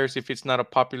 Who cares if it's not a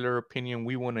popular opinion?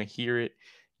 We want to hear it.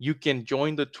 You can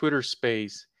join the Twitter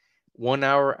space 1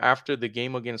 hour after the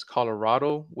game against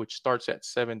Colorado, which starts at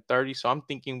 7:30. So I'm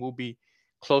thinking we'll be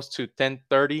close to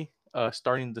 10:30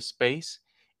 starting the space.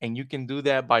 And you can do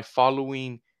that by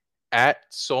following at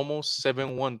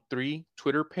Somos713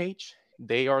 Twitter page.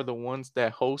 They are the ones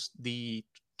that host the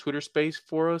Twitter space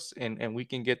for us, and we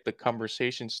can get the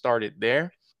conversation started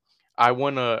there. I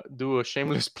want to do a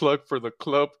shameless plug for the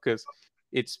club because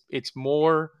it's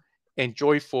more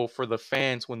enjoyable for the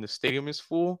fans when the stadium is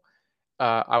full.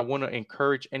 I want to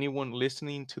encourage anyone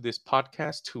listening to this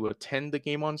podcast to attend the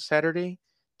game on Saturday.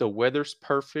 The weather's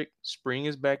perfect. Spring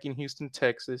is back in Houston,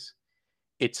 Texas.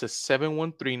 It's a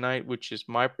 713 night, which is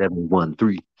my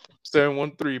 713.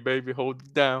 713, baby. Hold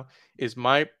it down. Is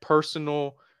my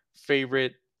personal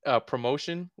favorite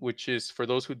promotion, which is, for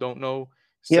those who don't know,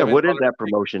 Yeah, $7. what is that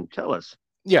promotion? Tell us.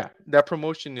 Yeah, that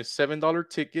promotion is $7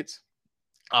 tickets.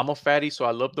 I'm a fatty, so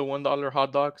I love the $1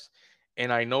 hot dogs.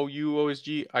 And I know you,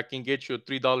 OSG, I can get you a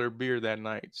 $3 beer that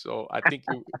night. So I think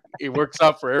it works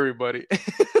out for everybody.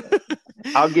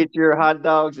 I'll get your hot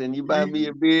dogs and you buy me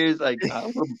your beers. Like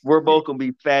we're both gonna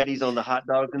be fatties on the hot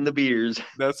dogs and the beers.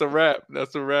 That's a wrap.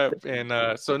 That's a wrap.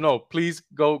 And so no, please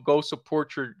go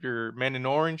support your men in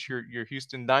orange, your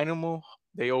Houston Dynamo.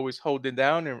 They always hold it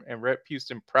down and rep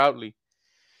Houston proudly.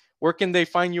 Where can they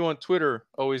find you on Twitter,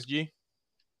 OSG?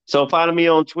 So find me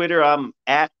on Twitter. I'm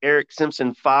at Eric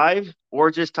Simpson 5, or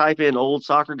just type in old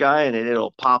soccer guy and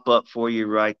it'll pop up for you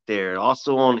right there.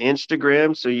 Also on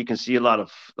Instagram, so you can see a lot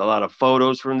of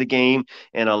photos from the game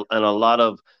and a lot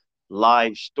of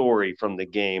live story from the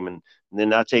game. And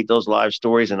then I take those live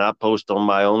stories and I post on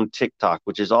my own TikTok,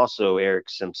 which is also Eric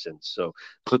Simpson. So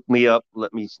hook me up,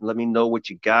 let me know what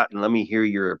you got, and let me hear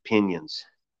your opinions.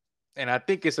 And I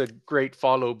think it's a great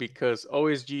follow because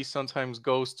OSG sometimes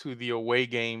goes to the away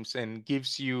games and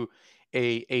gives you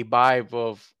a vibe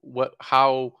of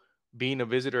how being a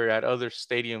visitor at other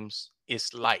stadiums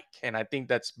is like. And I think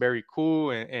that's very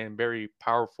cool and very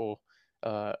powerful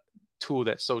tool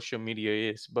that social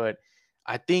media is. But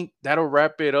I think that'll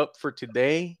wrap it up for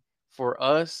today for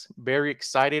us. Very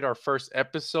excited. Our first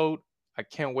episode. I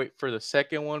can't wait for the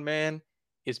second one, man.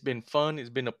 It's been fun. It's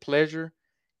been a pleasure.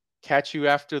 Catch you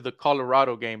after the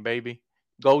Colorado game, baby.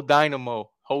 Go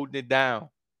Dynamo. Holding it down.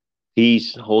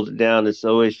 Peace. Hold it down. It's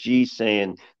OSG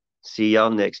saying, see y'all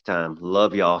next time.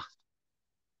 Love y'all.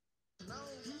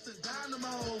 Houston Dynamo.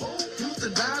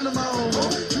 Houston Dynamo.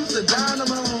 Houston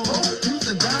Dynamo.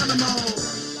 Houston Dynamo.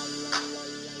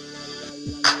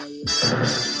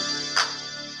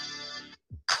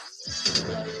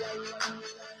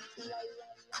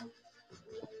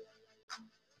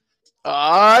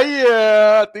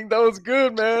 Yeah. I think that was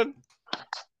good, man.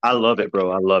 I love it,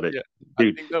 bro. I love it. Yeah,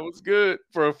 dude. I think that was good.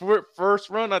 For a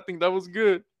first run, I think that was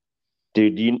good.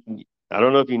 Dude, I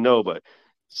don't know if you know, but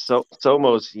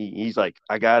Somos, he's like,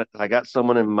 I got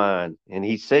someone in mind, and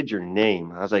he said your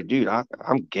name. I was like, dude,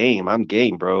 I'm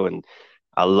game, bro. And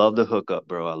I love the hookup,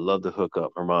 bro. I love the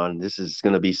hookup, Herman. This is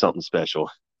gonna be something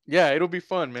special. Yeah, it'll be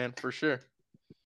fun, man, for sure.